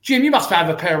 Jim, you must have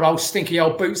a pair of old stinky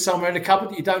old boots somewhere in the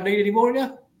cupboard that you don't need anymore,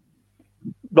 yeah?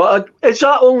 But is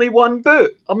that only one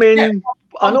boot? I mean, yeah,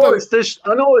 I know it's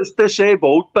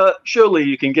disabled, but surely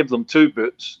you can give them 2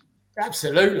 boots.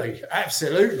 Absolutely.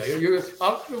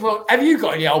 Well, have you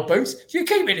got any old boots? Do you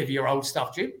keep any of your old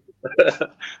stuff, Jim?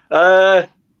 No,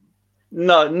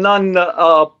 none that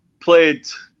I played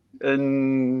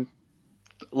in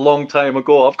a long time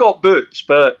ago. I've got boots,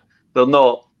 but they're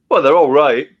not. Well, they're all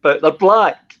right, but they're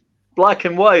black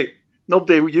and white.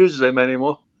 Nobody uses them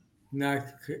anymore. No,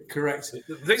 correct.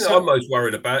 The thing that I'm most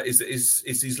worried about is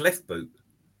his left boot.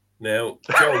 Now,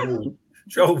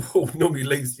 Joel Ward normally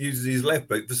uses his left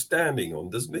boot for standing on,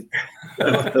 doesn't he?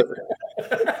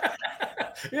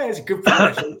 Yeah, it's a good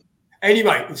point.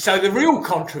 Anyway, so the real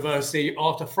controversy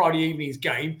after Friday evening's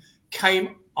game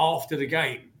came after the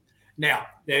game. Now,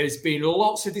 there's been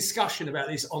lots of discussion about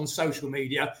this on social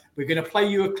media. We're going to play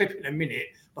you a clip in a minute.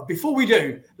 But before we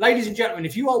do, ladies and gentlemen,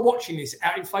 if you are watching this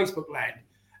out in Facebook land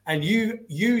and you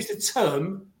use the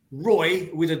term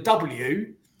Roy with a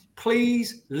W,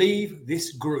 please leave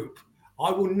this group.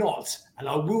 I will not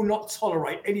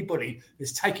tolerate anybody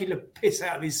that's taking the piss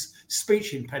out of this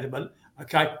speech impediment.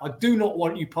 Okay, I do not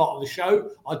want you part of the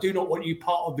show. I do not want you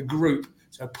part of the group.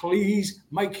 So please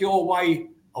make your way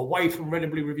away from Red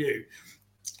and Blue Review.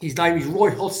 His name is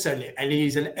Roy Hodgson, and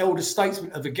he's an elder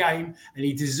statesman of the game, and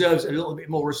he deserves a little bit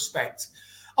more respect.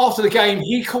 After the game,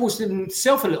 he caused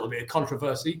himself a little bit of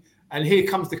controversy, and here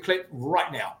comes the clip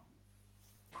right now.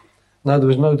 No, there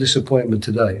was no disappointment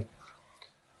today.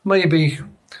 Maybe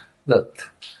that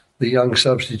the young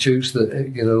substitutes that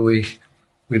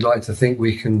we'd like to think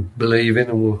we can believe in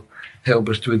and will help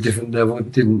us to a different level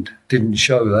didn't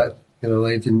show that.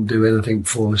 They didn't do anything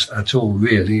for us at all,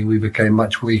 really. We became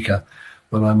much weaker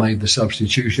when I made the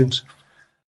substitutions.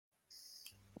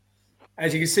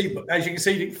 As you can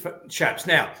see, chaps.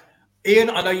 Now, Ian,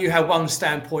 I know you have one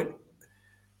standpoint.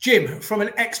 Jim, from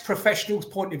an ex-professional's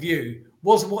point of view,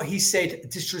 was what he said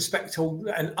disrespectful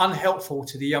and unhelpful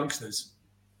to the youngsters?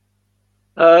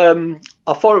 I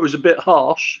thought it was a bit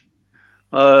harsh.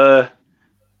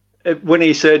 When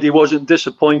he said he wasn't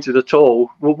disappointed at all,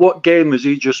 well, what game has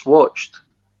he just watched?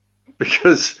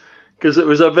 Because it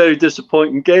was a very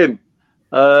disappointing game.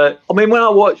 I mean,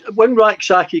 when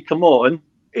Raksaki come on,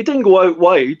 he didn't go out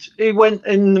wide. He went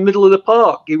in the middle of the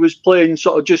park. He was playing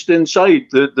sort of just inside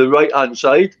the right-hand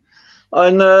side.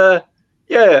 And,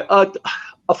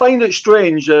 I find it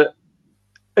strange that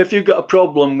if you've got a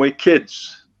problem with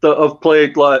kids that have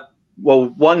played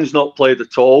one's not played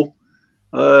at all,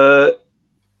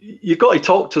 you've got to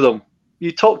talk to them.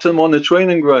 You talk to them on the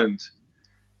training ground.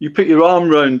 You put your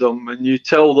arm around them and you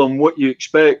tell them what you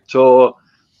expect.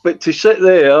 But to sit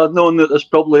there knowing that there's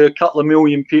probably a couple of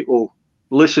million people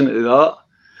listening to that,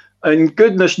 and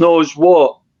goodness knows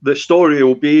what the story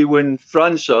will be when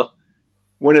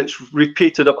when it's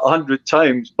repeated up 100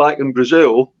 times back in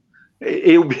Brazil,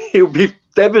 he'll be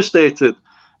devastated.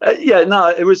 I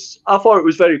thought it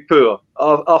was very poor.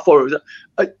 I thought it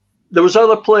was. There was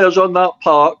other players on that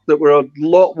park that were a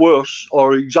lot worse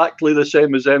or exactly the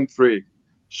same as them three.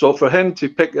 So for him to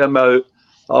pick them out,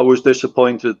 I was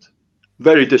disappointed,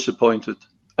 very disappointed.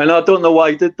 And I don't know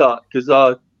why he did that,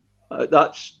 because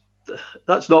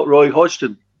that's not Roy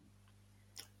Hodgson.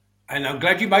 And I'm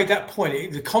glad you made that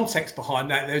point. The context behind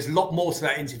that, there's a lot more to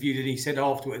that interview than he said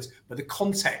afterwards. But the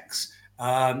context,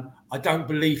 I don't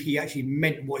believe he actually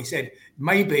meant what he said.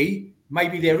 Maybe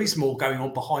there is more going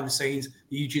on behind the scenes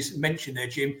that you just mentioned there,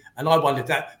 Jim. And I wondered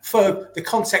that. The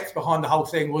context behind the whole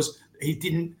thing was he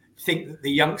didn't think that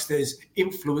the youngsters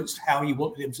influenced how he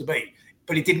wanted them to be.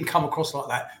 But it didn't come across like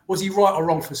that. Was he right or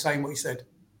wrong for saying what he said?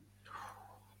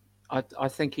 I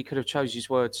think he could have chose his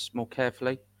words more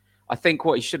carefully. I think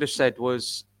what he should have said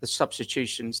was the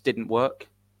substitutions didn't work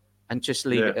and just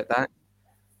leave it at that.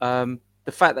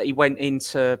 The fact that he went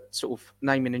into sort of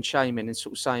naming and shaming and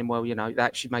sort of saying, well, they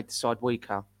actually made the side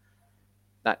weaker,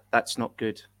 that's not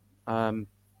good. And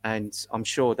I'm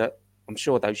sure that I'm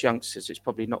sure those youngsters, it's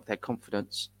probably knocked their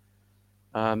confidence.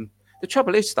 The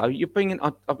trouble is, though, you're bringing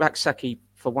Saki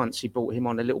for once. He brought him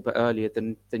on a little bit earlier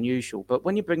than usual. But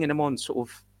when you're bringing him on sort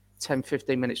of 10,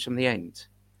 15 minutes from the end,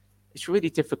 it's really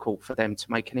difficult for them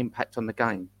to make an impact on the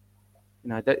game.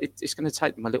 You know, it's going to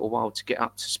take them a little while to get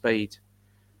up to speed.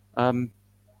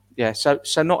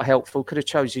 So not helpful. Could have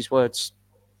chose his words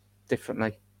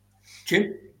differently.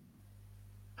 Jim?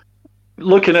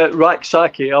 Looking at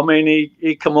Raksaki, I mean,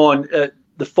 he come on at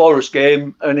the Forest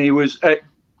game and he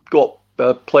got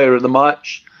player of the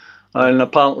match, and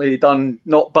apparently he done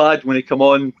not bad when he come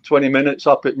on 20 minutes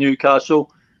up at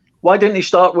Newcastle. Why didn't he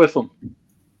start with him?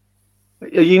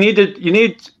 You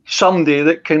need somebody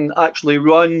that can actually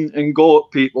run and go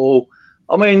at people.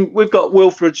 I mean, we've got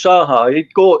Wilfred Zaha.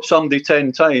 He'd go at somebody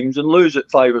 10 times and lose it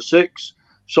 5 or 6.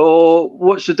 So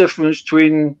what's the difference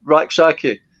between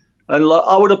Raksaki? And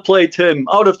I would have played him.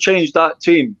 I would have changed that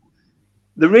team.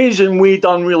 The reason we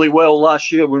done really well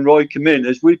last year when Roy came in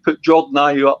is we put Jordan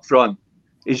Ayew up front.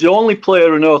 He's the only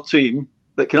player in our team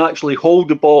that can actually hold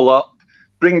the ball up,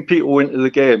 bring people into the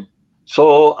game.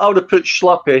 So I would have put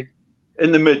Schlappe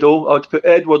in the middle. I would put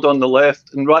Edward on the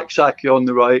left and Raksaki on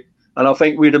the right. And I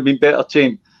think we'd have been a better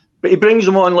team. But he brings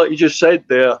them on, like you just said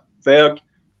there, Ferg.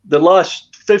 The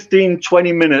last 15,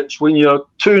 20 minutes when you're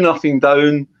 2-0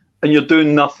 down and you're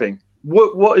doing nothing.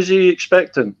 What is he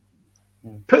expecting?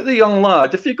 Put the young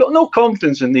lad, if you've got no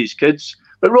confidence in these kids,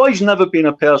 but Roy's never been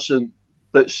a person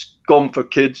that's gone for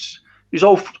kids. He's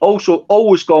also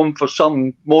always gone for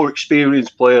some more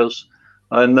experienced players.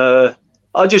 And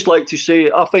I just like to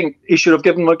say, I think he should have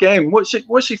given him a game.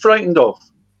 What's he frightened of?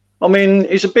 I mean,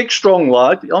 he's a big, strong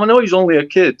lad. I know he's only a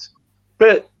kid.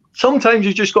 But sometimes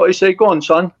you just got to say, go on,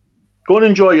 son. Go and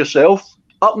enjoy yourself.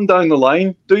 Up and down the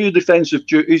line. Do your defensive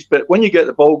duties. But when you get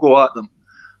the ball, go at them.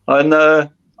 And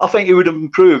I think he would have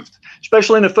improved,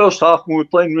 especially in the first half when we were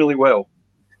playing really well.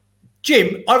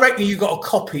 Jim, I reckon you got a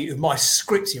copy of my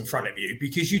script in front of you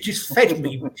because you just fed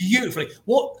me beautifully.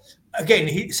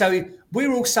 So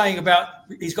we're all saying about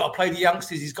he's got to play the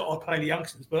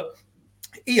youngsters, but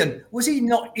Ian, was he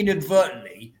not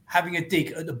inadvertently having a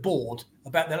dig at the board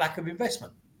about the lack of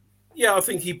investment? Yeah, I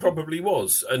think he probably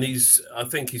was. And I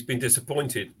think he's been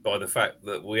disappointed by the fact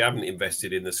that we haven't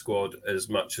invested in the squad as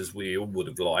much as we all would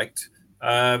have liked.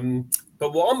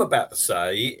 But what I'm about to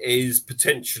say is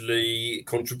potentially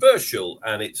controversial,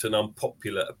 and it's an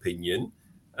unpopular opinion.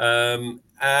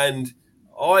 And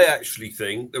I actually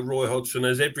think that Roy Hodgson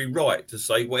has every right to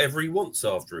say whatever he wants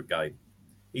after a game.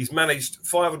 He's managed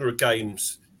 500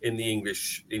 games in the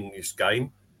English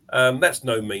game. That's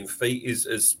no mean feat.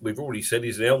 As we've already said,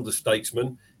 he's an elder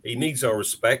statesman. He needs our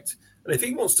respect. And if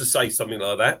he wants to say something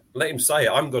like that, let him say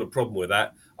it. I haven't got a problem with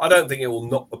that. I don't think it will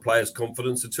knock the players'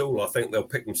 confidence at all. I think they'll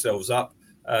pick themselves up,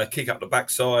 kick up the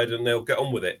backside, and they'll get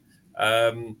on with it.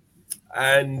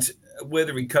 And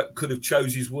whether he could have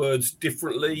chose his words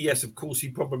differently, yes, of course he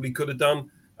probably could have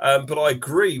done. But I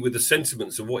agree with the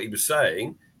sentiments of what he was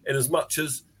saying, in as much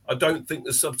as I don't think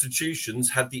the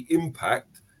substitutions had the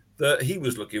impact that he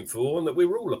was looking for and that we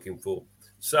were all looking for.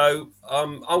 So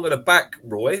I'm going to back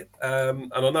Roy,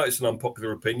 and I know it's an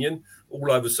unpopular opinion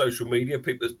all over social media.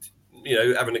 People,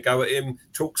 having a go at him.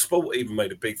 Talk Sport even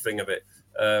made a big thing of it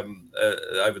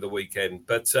over the weekend.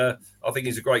 But I think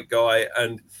he's a great guy,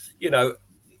 and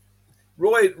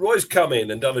Roy's come in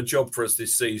and done a job for us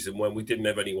this season when we didn't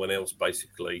have anyone else.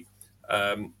 Basically,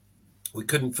 we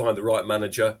couldn't find the right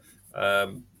manager.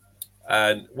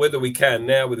 And whether we can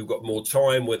now, whether we've got more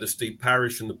time, whether Steve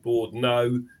Parish and the board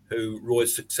know who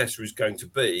Roy's successor is going to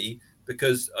be,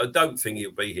 because I don't think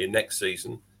he'll be here next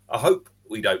season. I hope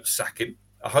we don't sack him.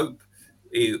 I hope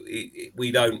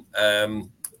we don't,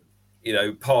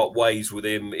 part ways with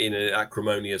him in an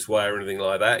acrimonious way or anything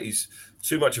like that. He's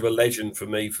too much of a legend for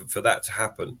me for that to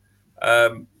happen.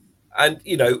 And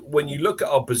when you look at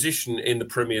our position in the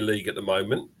Premier League at the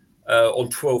moment, on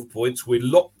 12 points, we're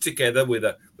locked together with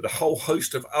a whole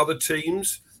host of other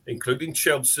teams, including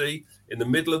Chelsea, in the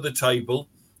middle of the table.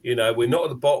 We're not at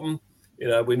the bottom.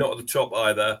 We're not at the top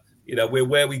either. We're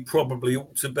where we probably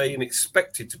ought to be and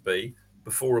expected to be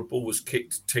before a ball was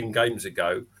kicked 10 games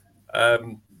ago.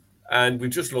 And we've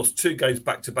just lost 2 games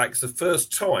back-to-back. It's the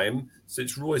first time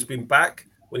since Roy's been back,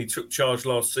 when he took charge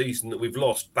last season, that we've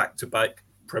lost back-to-back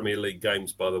Premier League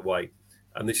games, by the way.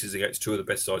 And this is against 2 of the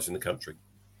best sides in the country.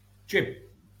 Jim?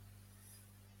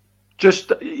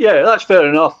 That's fair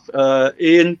enough,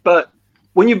 Ian. But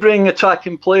when you bring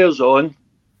attacking players on,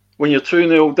 when you're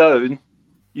 2-0 down,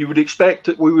 you would expect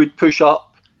that we would push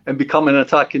up and become an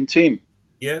attacking team.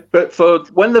 Yeah. But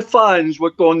when the fans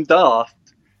were going daft,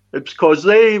 it's because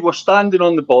they were standing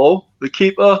on the ball. The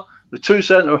keeper the two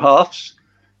centre halves,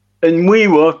 and we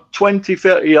were 20,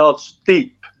 30 yards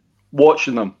deep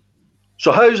watching them.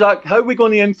 So how are we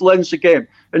going to influence the game?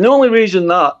 And the only reason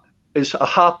that is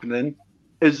happening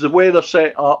is the way they're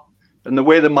set up and the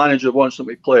way the manager wants them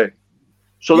to play.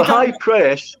 So the high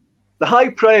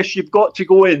press, you've got to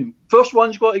go in. First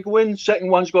one's got to go in, second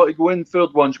one's got to go in,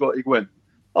 third one's got to go in.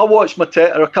 I watched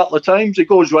Mateta a couple of times. He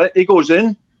goes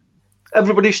in.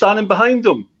 Everybody's standing behind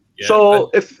him. Yeah. So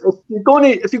if you're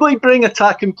going to bring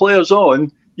attacking players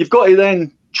on, you've got to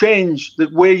then change the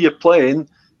way you're playing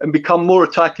and become more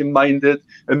attacking minded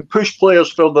and push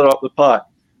players further up the pack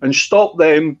and stop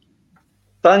them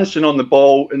dancing on the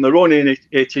ball in their own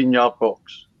 18-yard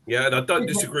box. Yeah, and I don't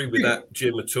disagree with that,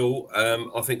 Jim, at all.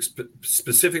 I think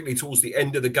specifically towards the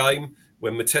end of the game,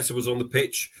 when Mateta was on the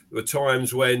pitch, there were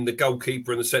times when the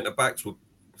goalkeeper and the centre-backs were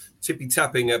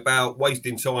tippy-tapping about,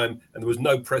 wasting time, and there was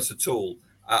no press at all.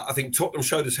 I think Tottenham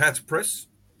showed us how to press.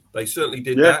 They certainly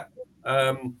did that.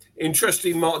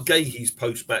 Interesting, Mark Gahey's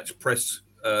post-match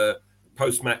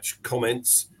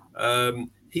comments.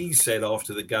 He said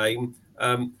after the game,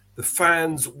 the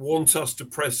fans want us to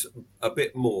press a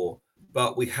bit more,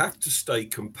 but we have to stay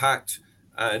compact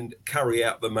and carry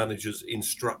out the manager's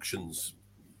instructions.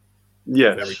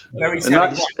 Yes, and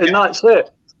that's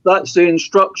it. That's the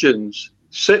instructions.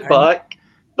 Sit back.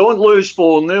 Don't lose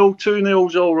 4-0.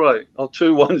 2-0's all right. Or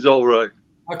 2-1's all right.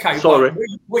 Okay. Sorry. Well,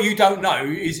 what you don't know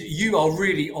is you are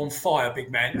really on fire,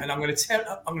 big man. And I'm going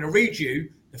to read you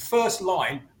the first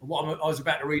line of what I was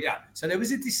about to read out. So there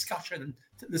was a discussion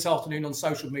this afternoon on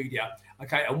social media.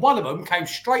 Okay. And one of them came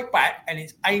straight back and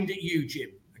it's aimed at you, Jim.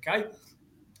 Okay.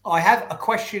 I have a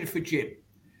question for Jim.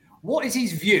 What is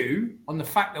his view on the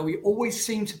fact that we always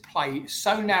seem to play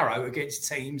so narrow against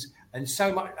teams and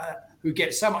so much who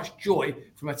get so much joy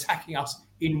from attacking us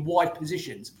in wide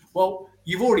positions? Well,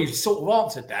 you've already sort of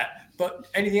answered that, but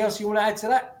anything else you want to add to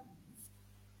that?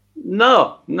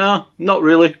 No, not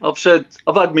really. I've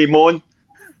had me moan.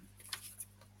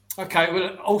 Okay,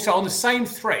 well, also on the same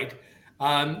thread,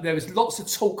 there was lots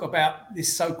of talk about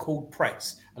this so-called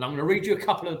press, and I'm going to read you a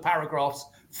couple of the paragraphs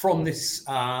from this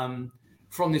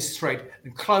thread.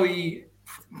 And Chloe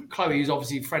is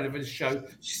obviously a friend of the show.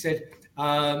 She said,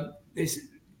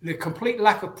 the complete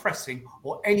lack of pressing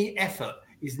or any effort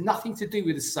is nothing to do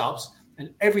with the subs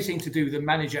and everything to do with the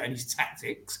manager and his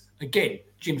tactics. Again,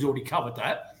 Jim's already covered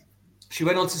that. She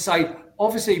went on to say,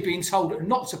 obviously being told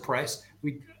not to press,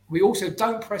 we also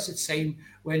don't press a team.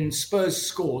 When Spurs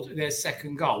scored their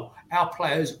second goal, our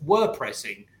players were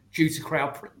pressing due to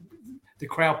the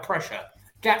crowd pressure.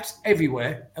 Gaps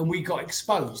everywhere, and we got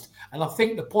exposed. And I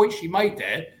think the point she made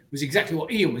there was exactly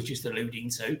what Ian was just alluding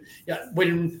to. Yeah,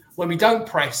 when we don't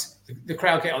press, the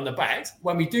crowd get on the back.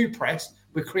 When we do press,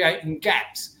 we're creating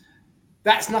gaps.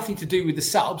 That's nothing to do with the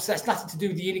subs. That's nothing to do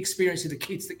with the inexperience of the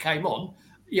kids that came on.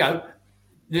 You know,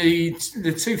 the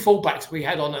two fullbacks we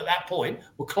had on at that point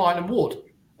were Klein and Ward.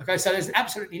 Okay, so there's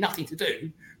absolutely nothing to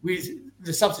do with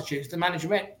the substitutes, the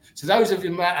management. So those of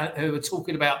you who are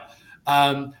talking about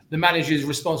the manager is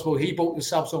responsible, he brought the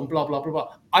subs on, blah, blah, blah,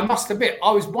 blah. I must admit,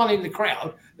 I was one in the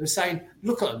crowd that was saying,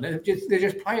 look at them, they're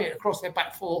just playing it across their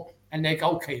back four and their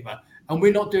goalkeeper, and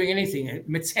we're not doing anything,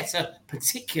 Mateta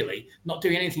particularly, not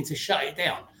doing anything to shut it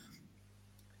down.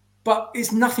 But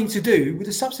it's nothing to do with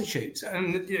the substitutes.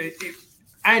 And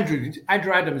Andrew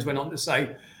Adams went on to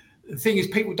say, the thing is,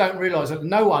 people don't realise that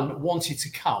no one wanted to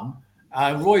come.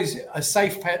 Roy's a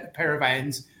safe pair of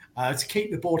hands to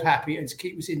keep the board happy and to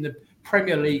keep us in the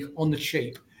Premier League on the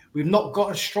cheap. We've not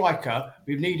got a striker.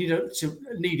 We've needed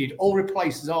or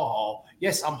replace Zaha.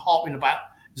 Yes, I'm harping about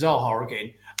Zaha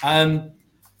again.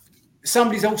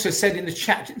 Somebody's also said in the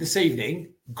chat this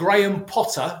evening, Graham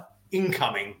Potter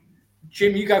incoming.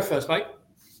 Jim, you go first, mate.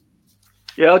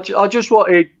 Yeah, I just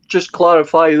want to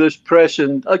clarify this press.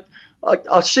 And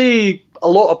I see a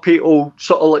lot of people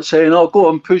sort of like saying, oh,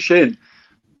 go and push in.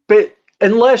 But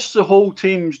unless the whole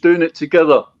team's doing it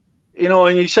together, you know,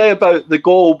 and you say about the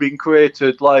goal being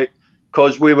created, like,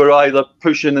 because we were either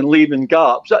pushing and leaving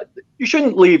gaps. You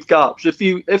shouldn't leave gaps if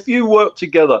you work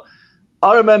together.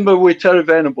 I remember with Terry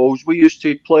Venables, we used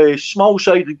to play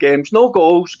small-sided games, no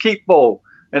goals, keep ball,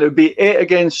 and it would be 8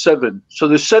 against 7. So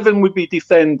the 7 would be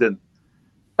defending,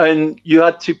 and you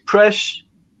had to press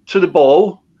to the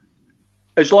ball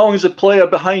as long as the player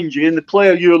behind you and the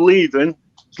player you're leaving,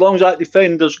 as long as that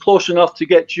defender's close enough to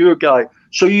get to your guy.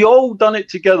 So you all done it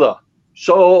together.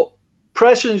 So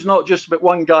pressing's not just about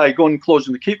one guy going and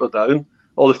closing the keeper down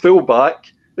or the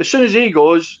fullback. As soon as he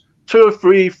goes, 2 or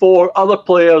 3, 4 other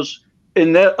players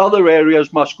in their other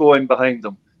areas must go in behind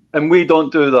them. And we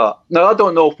don't do that. Now, I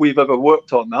don't know if we've ever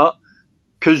worked on that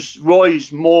because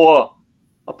Roy's more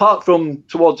apart from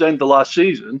towards the end of last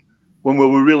season, when we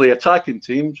were really attacking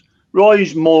teams,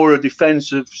 Roy's more a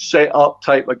defensive set-up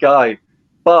type of guy.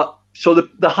 But so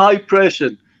the high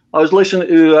pressing, I was listening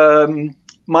to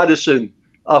Madison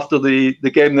after the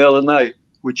game the other night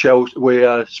with Chelsea,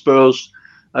 with Spurs,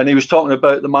 and he was talking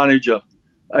about the manager,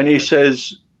 and he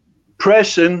says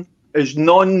pressing is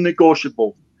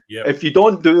non-negotiable. Yep. If you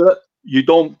don't do it, you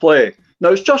don't play. Now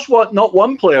it's just not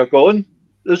one player going.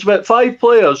 There's about 5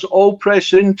 players all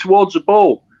pressing towards the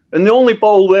ball, and the only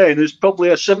ball then is probably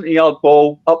a 70-yard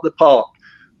ball up the park.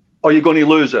 Or you're going to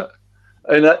lose it,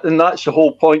 and that's the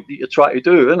whole point that you try to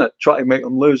do, isn't it? Try to make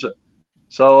them lose it.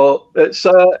 So it's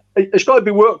got to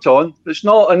be worked on. It's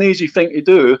not an easy thing to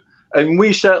do, and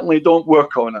we certainly don't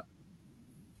work on it.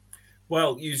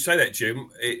 Well, you say that, Jim.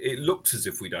 It looks as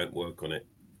if we don't work on it.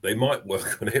 They might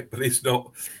work on it, but it's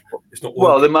not. Working.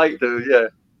 Well, they might do,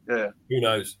 yeah. Who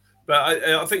knows? But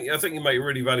I think you make a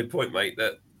really valid point, mate.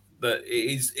 That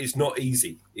it's not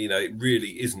easy. It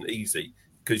really isn't easy,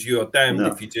 because you are damned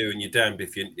if you do, and you're damned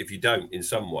if you don't. In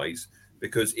some ways,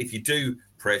 because if you do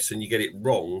press and you get it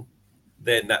wrong,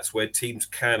 then that's where teams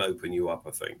can open you up,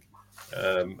 I think.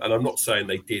 And I'm not saying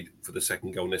they did for the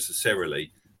second goal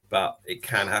necessarily, but it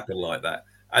can happen like that.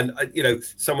 And,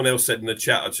 someone else said in the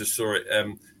chat, I just saw it,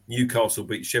 Newcastle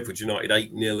beat Sheffield United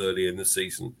 8-0 earlier in the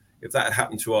season. If that had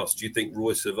happened to us, do you think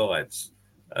Roy survives?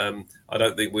 I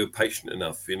don't think we're patient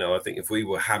enough. I think if we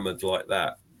were hammered like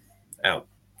that out,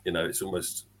 it's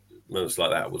almost like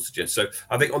that, I would suggest. So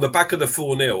I think on the back of the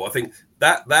 4-0, I think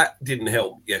that didn't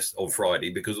help, on Friday,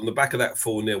 because on the back of that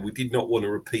 4-0, we did not want a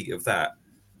repeat of that.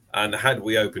 And had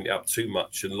we opened it up too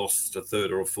much and lost a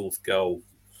third or a fourth goal,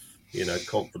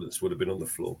 confidence would have been on the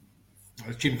floor.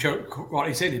 As Jim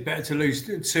rightly said, it's better to lose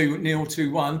 2-0,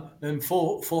 2-1 than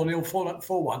 4-0,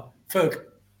 4-1. Ferg.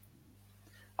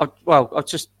 I'll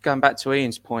just going back to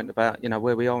Ian's point about,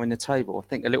 where we are in the table. I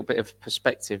think a little bit of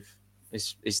perspective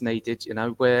is needed,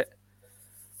 where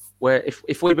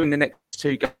if we win the next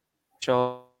 2 games, which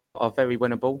are very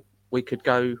winnable, we could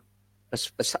go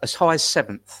as high as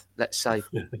 7th, let's say.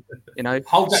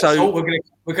 Hold that thought.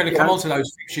 We're going to come on to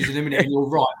those fixtures in a minute, and you're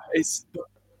right. It's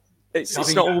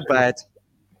not all bad.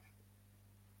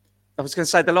 I was going to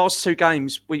say the last 2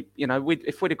 games,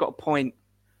 if we'd have got a point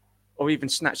or even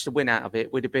snatched a win out of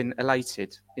it, we'd have been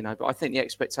elated. But I think the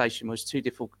expectation was 2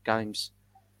 difficult games.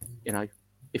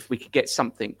 If we could get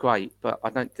something, great. But I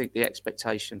don't think the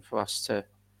expectation for us to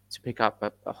pick up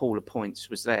a haul of points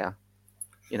was there.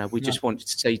 We just wanted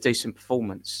to see decent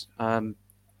performance.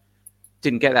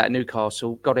 Didn't get that at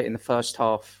Newcastle. Got it in the first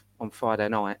half on Friday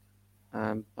night.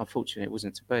 Unfortunately, it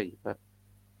wasn't to be. But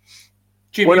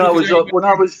Jim, when I was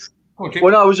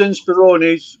in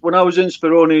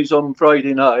Spirone's on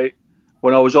Friday night,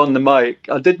 when I was on the mic,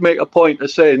 I did make a point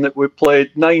of saying that we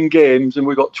played 9 games and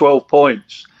we got 12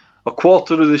 points. A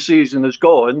quarter of the season is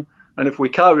gone, and if we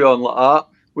carry on like that,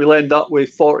 we'll end up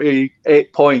with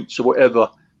 48 points or whatever.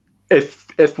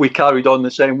 If we carried on the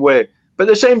same way. But at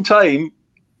the same time,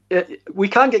 we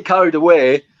can't get carried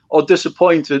away or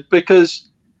disappointed, because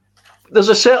there's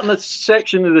a certain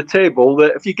section of the table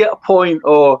that if you get a point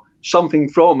or something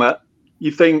from it, you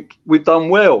think we've done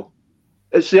well.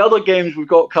 It's the other games we've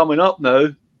got coming up now,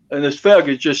 and as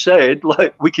Fergus just said,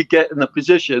 we could get in a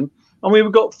position, and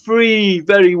we've got 3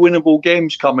 very winnable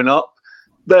games coming up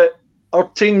that are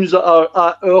teams that are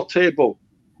at our table.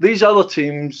 These other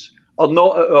teams are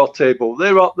not at our table.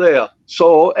 They're up there.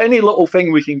 So any little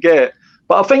thing we can get.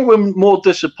 But I think we're more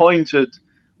disappointed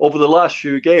over the last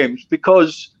few games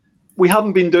because we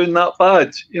haven't been doing that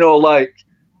bad.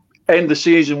 End of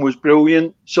season was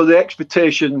brilliant. So the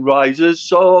expectation rises.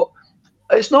 So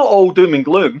it's not all doom and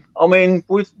gloom. I mean,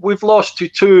 we've lost to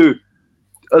 2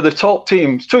 of the top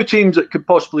teams, 2 teams that could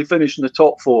possibly finish in the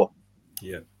top 4.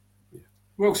 Yeah.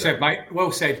 Well said, mate.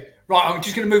 Well said. Right, I'm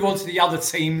just going to move on to the other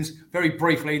teams very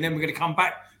briefly, and then we're going to come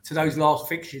back to those last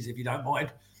fixtures, if you don't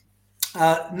mind.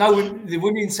 The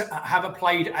women's haven't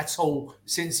played at all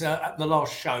since the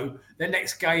last show. Their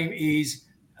next game is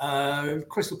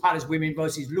Crystal Palace women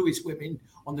versus Lewes women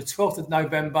on the 12th of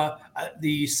November at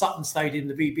the Sutton Stadium,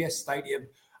 the VBS Stadium,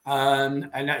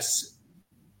 and that's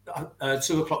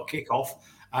 2 o'clock kickoff.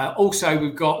 Also,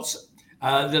 we've got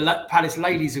the Palace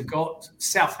ladies have got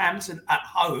Southampton at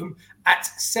home at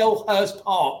Selhurst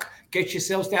Park. Get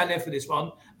yourselves down there for this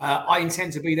one. I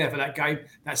intend to be there for that game.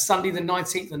 That's Sunday, the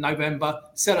 19th of November,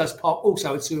 Selhurst Park,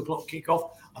 also at 2 o'clock kickoff.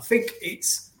 I think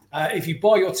it's, if you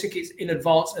buy your tickets in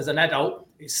advance as an adult,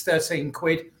 it's 13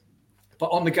 quid. But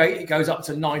on the gate, it goes up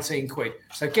to 19 quid.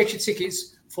 So get your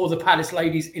tickets for the Palace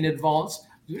ladies in advance.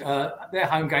 their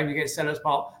home game against Sellers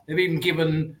Park. They've even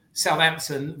given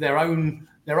Southampton their own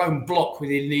block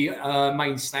within the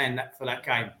main stand for that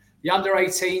game. The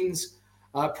under-18s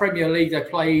Premier League, they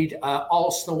played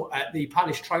Arsenal at the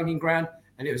Palace training ground,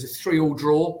 and it was a 3-3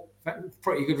 draw.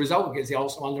 Pretty good result against the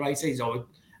Arsenal under-18s,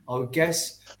 I would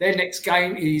guess. Their next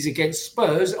game is against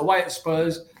Spurs, away at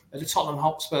Spurs at the Tottenham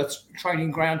Hotspur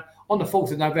training ground on the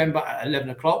 4th of November at 11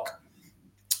 o'clock.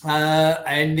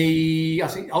 And the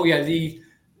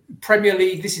Premier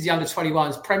League, this is the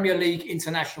under-21s, Premier League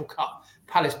International Cup.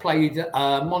 Palace played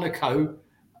Monaco,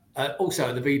 also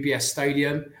at the VBS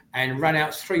Stadium, and ran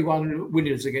out 3-1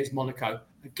 winners against Monaco.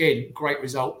 Again, great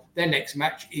result. Their next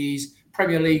match is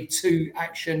Premier League 2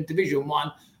 action, Division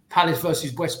 1, Palace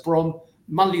versus West Brom,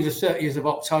 Monday the 30th of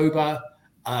October,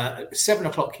 7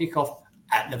 o'clock kickoff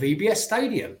at the VBS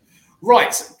Stadium.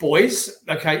 Right, boys,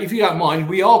 okay, if you don't mind,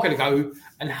 we are going to go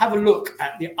and have a look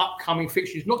at the upcoming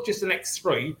fixtures, not just the next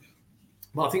 3,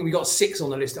 but I think we've got 6 on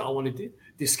the list that I want to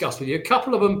discuss with you. A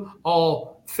couple of them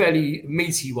are fairly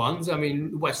meaty ones. I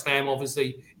mean, West Ham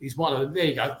obviously is one of them. There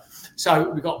you go. So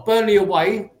we've got Burnley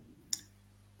away,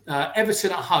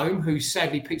 Everton at home, who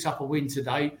sadly picks up a win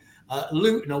today,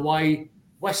 Luton away,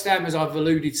 West Ham, as I've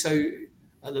alluded to,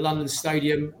 at the London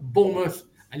Stadium, Bournemouth,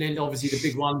 and then obviously the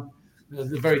big one,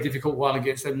 the very difficult one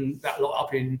against them, that lot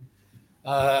up in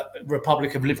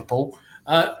Republic of Liverpool.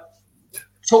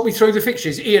 Talk me through the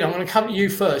fixtures. Ian, I'm going to come to you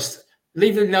first.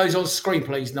 Leaving those on screen,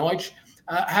 please, Nige.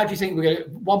 How do you think we're going to,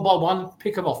 one by one,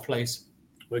 pick them off, please?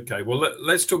 Okay, well,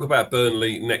 let's talk about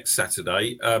Burnley next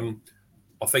Saturday. I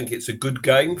think it's a good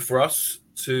game for us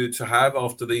to have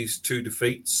after these 2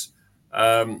 defeats.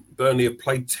 Burnley have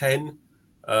played 10,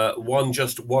 won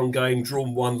just 1 game,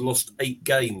 drawn 1, lost 8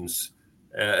 games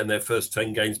in their first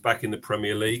 10 games back in the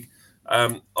Premier League.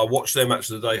 I watched their match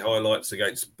of the day highlights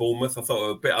against Bournemouth. I thought they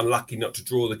were a bit unlucky not to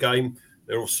draw the game.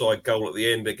 Their offside goal at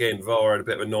the end, again, VAR had a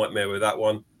bit of a nightmare with that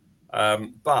one.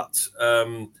 But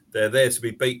they're there to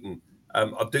be beaten.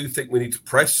 I do think we need to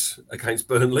press against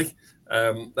Burnley.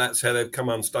 That's how they've come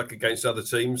unstuck against other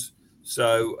teams.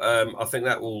 So I think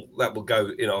that will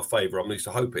go in our favour. At least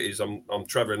I hope it is. I'm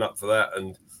travelling up for that,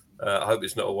 and I hope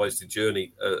it's not a wasted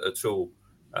journey at all.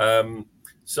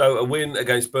 So a win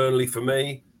against Burnley for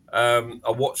me. I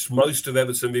watched most of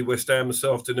Everton v West Ham this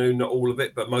afternoon, not all of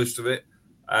it, but most of it,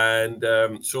 and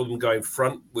saw them going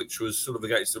front, which was sort of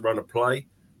against the run of play.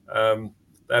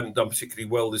 They haven't done particularly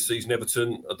well this season,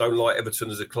 Everton. I don't like Everton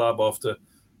as a club after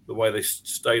the way they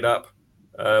stayed up.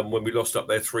 When we lost up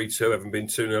there 3-2, having been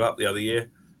 2-0 up the other year.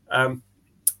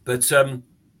 But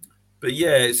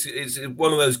yeah, it's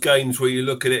one of those games where you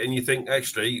look at it and you think,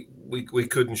 actually, we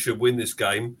could and should win this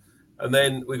game. And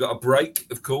then we got a break,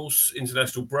 of course,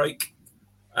 international break.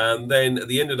 And then at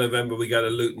the end of November, we go to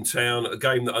Luton Town, a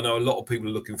game that I know a lot of people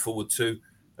are looking forward to.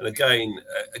 And again,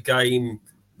 a game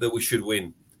that we should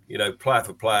win. You know, player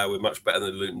for player, we're much better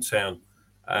than Luton Town.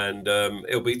 And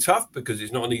it'll be tough because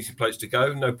it's not an easy place to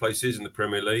go. No place is in the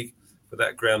Premier League, but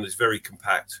that ground is very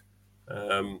compact.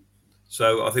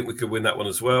 So I think we could win that one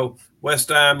as well. West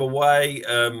Ham away,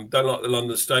 don't like the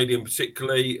London Stadium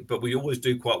particularly, but we always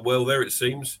do quite well there, it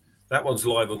seems. That one's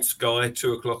live on Sky,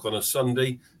 2 o'clock on a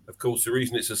Sunday. Of course, the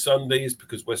reason it's a Sunday is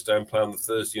because West Ham play on the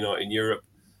Thursday night in Europe.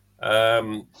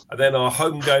 And then our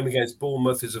home game against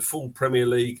Bournemouth is a full Premier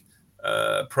League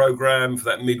programme for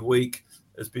that midweek.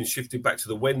 Has been shifted back to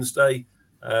the Wednesday.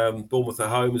 Bournemouth at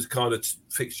home is kind of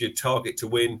fixture target to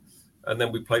win. And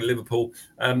then we play Liverpool.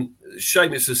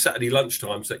 Shame it's a Saturday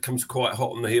lunchtime, so it comes quite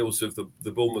hot on the heels of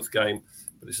the Bournemouth game.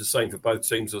 But it's the same for both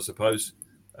teams, I suppose.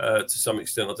 To some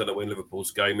extent, I don't know when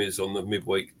Liverpool's game is on the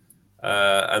midweek.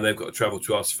 And they've got to travel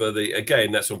to us for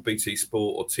again, that's on BT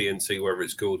Sport or TNT, wherever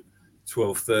it's called,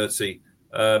 12:30.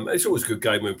 It's always a good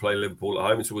game when we play Liverpool at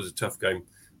home. It's always a tough game.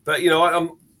 But, you know,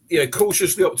 I'm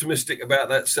cautiously optimistic about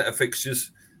that set of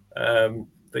fixtures.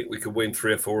 Think we could win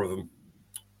 3 or 4 of them.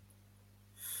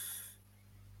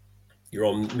 You're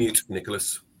on mute,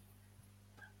 Nicholas.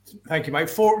 Thank you,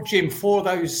 mate. Jim, 4 of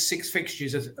those 6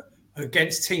 fixtures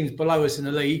against teams below us in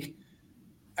the league.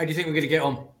 How do you think we're going to get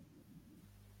on?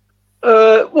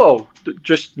 Well,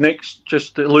 Nick's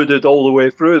just alluded all the way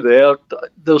through there.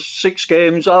 There's 6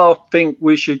 games. I think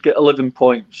we should get 11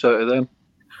 points out of them.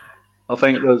 I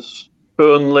think there's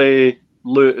Burnley,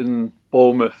 Luton,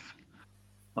 Bournemouth,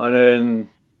 and then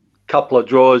a couple of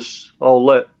draws. I'll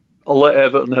let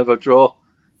Everton have a draw.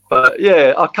 But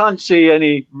yeah, I can't see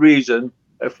any reason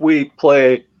if we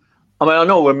play. I mean, I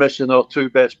know we're missing our 2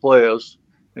 best players,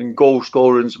 and goal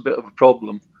scoring's a bit of a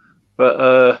problem.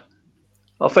 But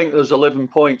I think there's 11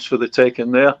 points for the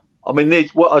taking there. I mean,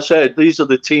 what I said, these are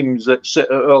the teams that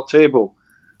sit at our table.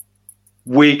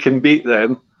 we can beat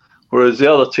them, whereas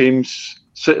the other teams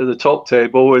sit at the top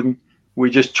table and we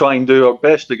just try and do our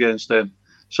best against them.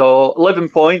 So 11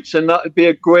 points, and that would be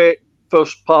a great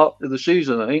first part of the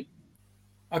season, I think.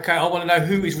 Okay, I want to know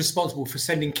who is responsible for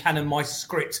sending Cannon my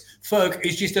script. Ferg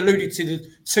has just alluded to the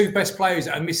two best players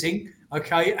that are missing,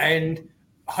 okay, and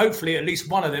hopefully at least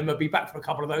one of them will be back for a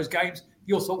couple of those games.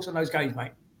 Your thoughts on those games,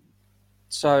 mate?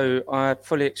 So I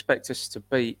fully expect us to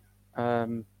beat...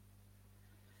 who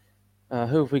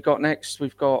have we got next?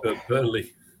 We've got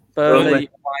Burnley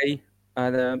away.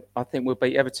 I think we'll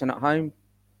beat Everton at home.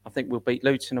 I think we'll beat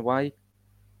Luton away.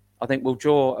 I think we'll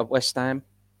draw at West Ham.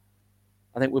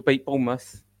 I think we'll beat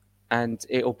Bournemouth, and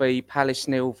it'll be Palace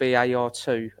 0, VAR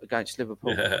 2 against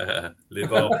Liverpool.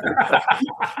 Liverpool.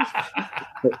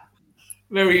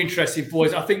 Very interesting,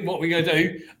 boys. I think what we're going to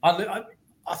do,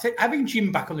 I think having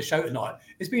Jim back on the show tonight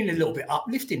has been a little bit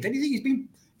uplifting. Don't you think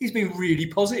he's been really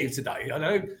positive today? I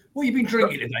know. What have you been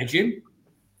drinking today, Jim?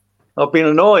 I've been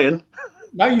annoying.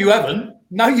 No, you haven't.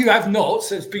 No, you have not.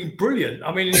 So it's been brilliant.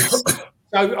 I mean, so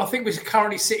I think we're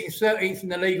currently sitting 13th in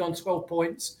the league on 12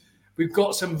 points. We've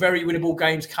got some very winnable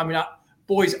games coming up.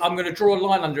 Boys, I'm going to draw a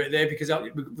line under it there because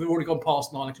we've already gone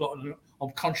past 9 o'clock and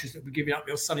I'm conscious that we're giving up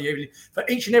your sunny evening. For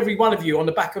each and every one of you on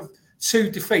the back of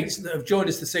 2 defeats that have joined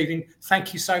us this evening,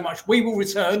 thank you so much. We will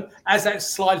return, as that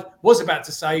slide was about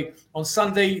to say, on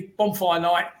Sunday, bonfire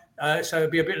night. So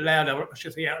it'll be a bit louder, I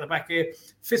should be out of the back here.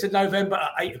 5th of November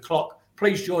at 8 o'clock.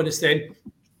 Please join us then.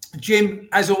 Jim,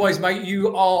 as always, mate,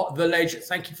 you are the ledge.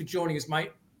 Thank you for joining us,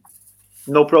 mate.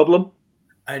 No problem.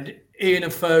 And Ian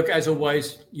and Ferg, as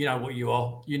always, you know what you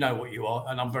are. You know what you are,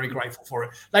 and I'm very grateful for it.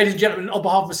 Ladies and gentlemen, on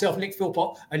behalf of myself, Nick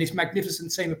Philpott, and this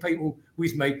magnificent team of people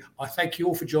with me, I thank you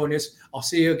all for joining us. I'll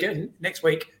see you again next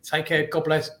week. Take care. God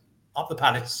bless. Up the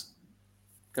Palace.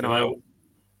 Good night.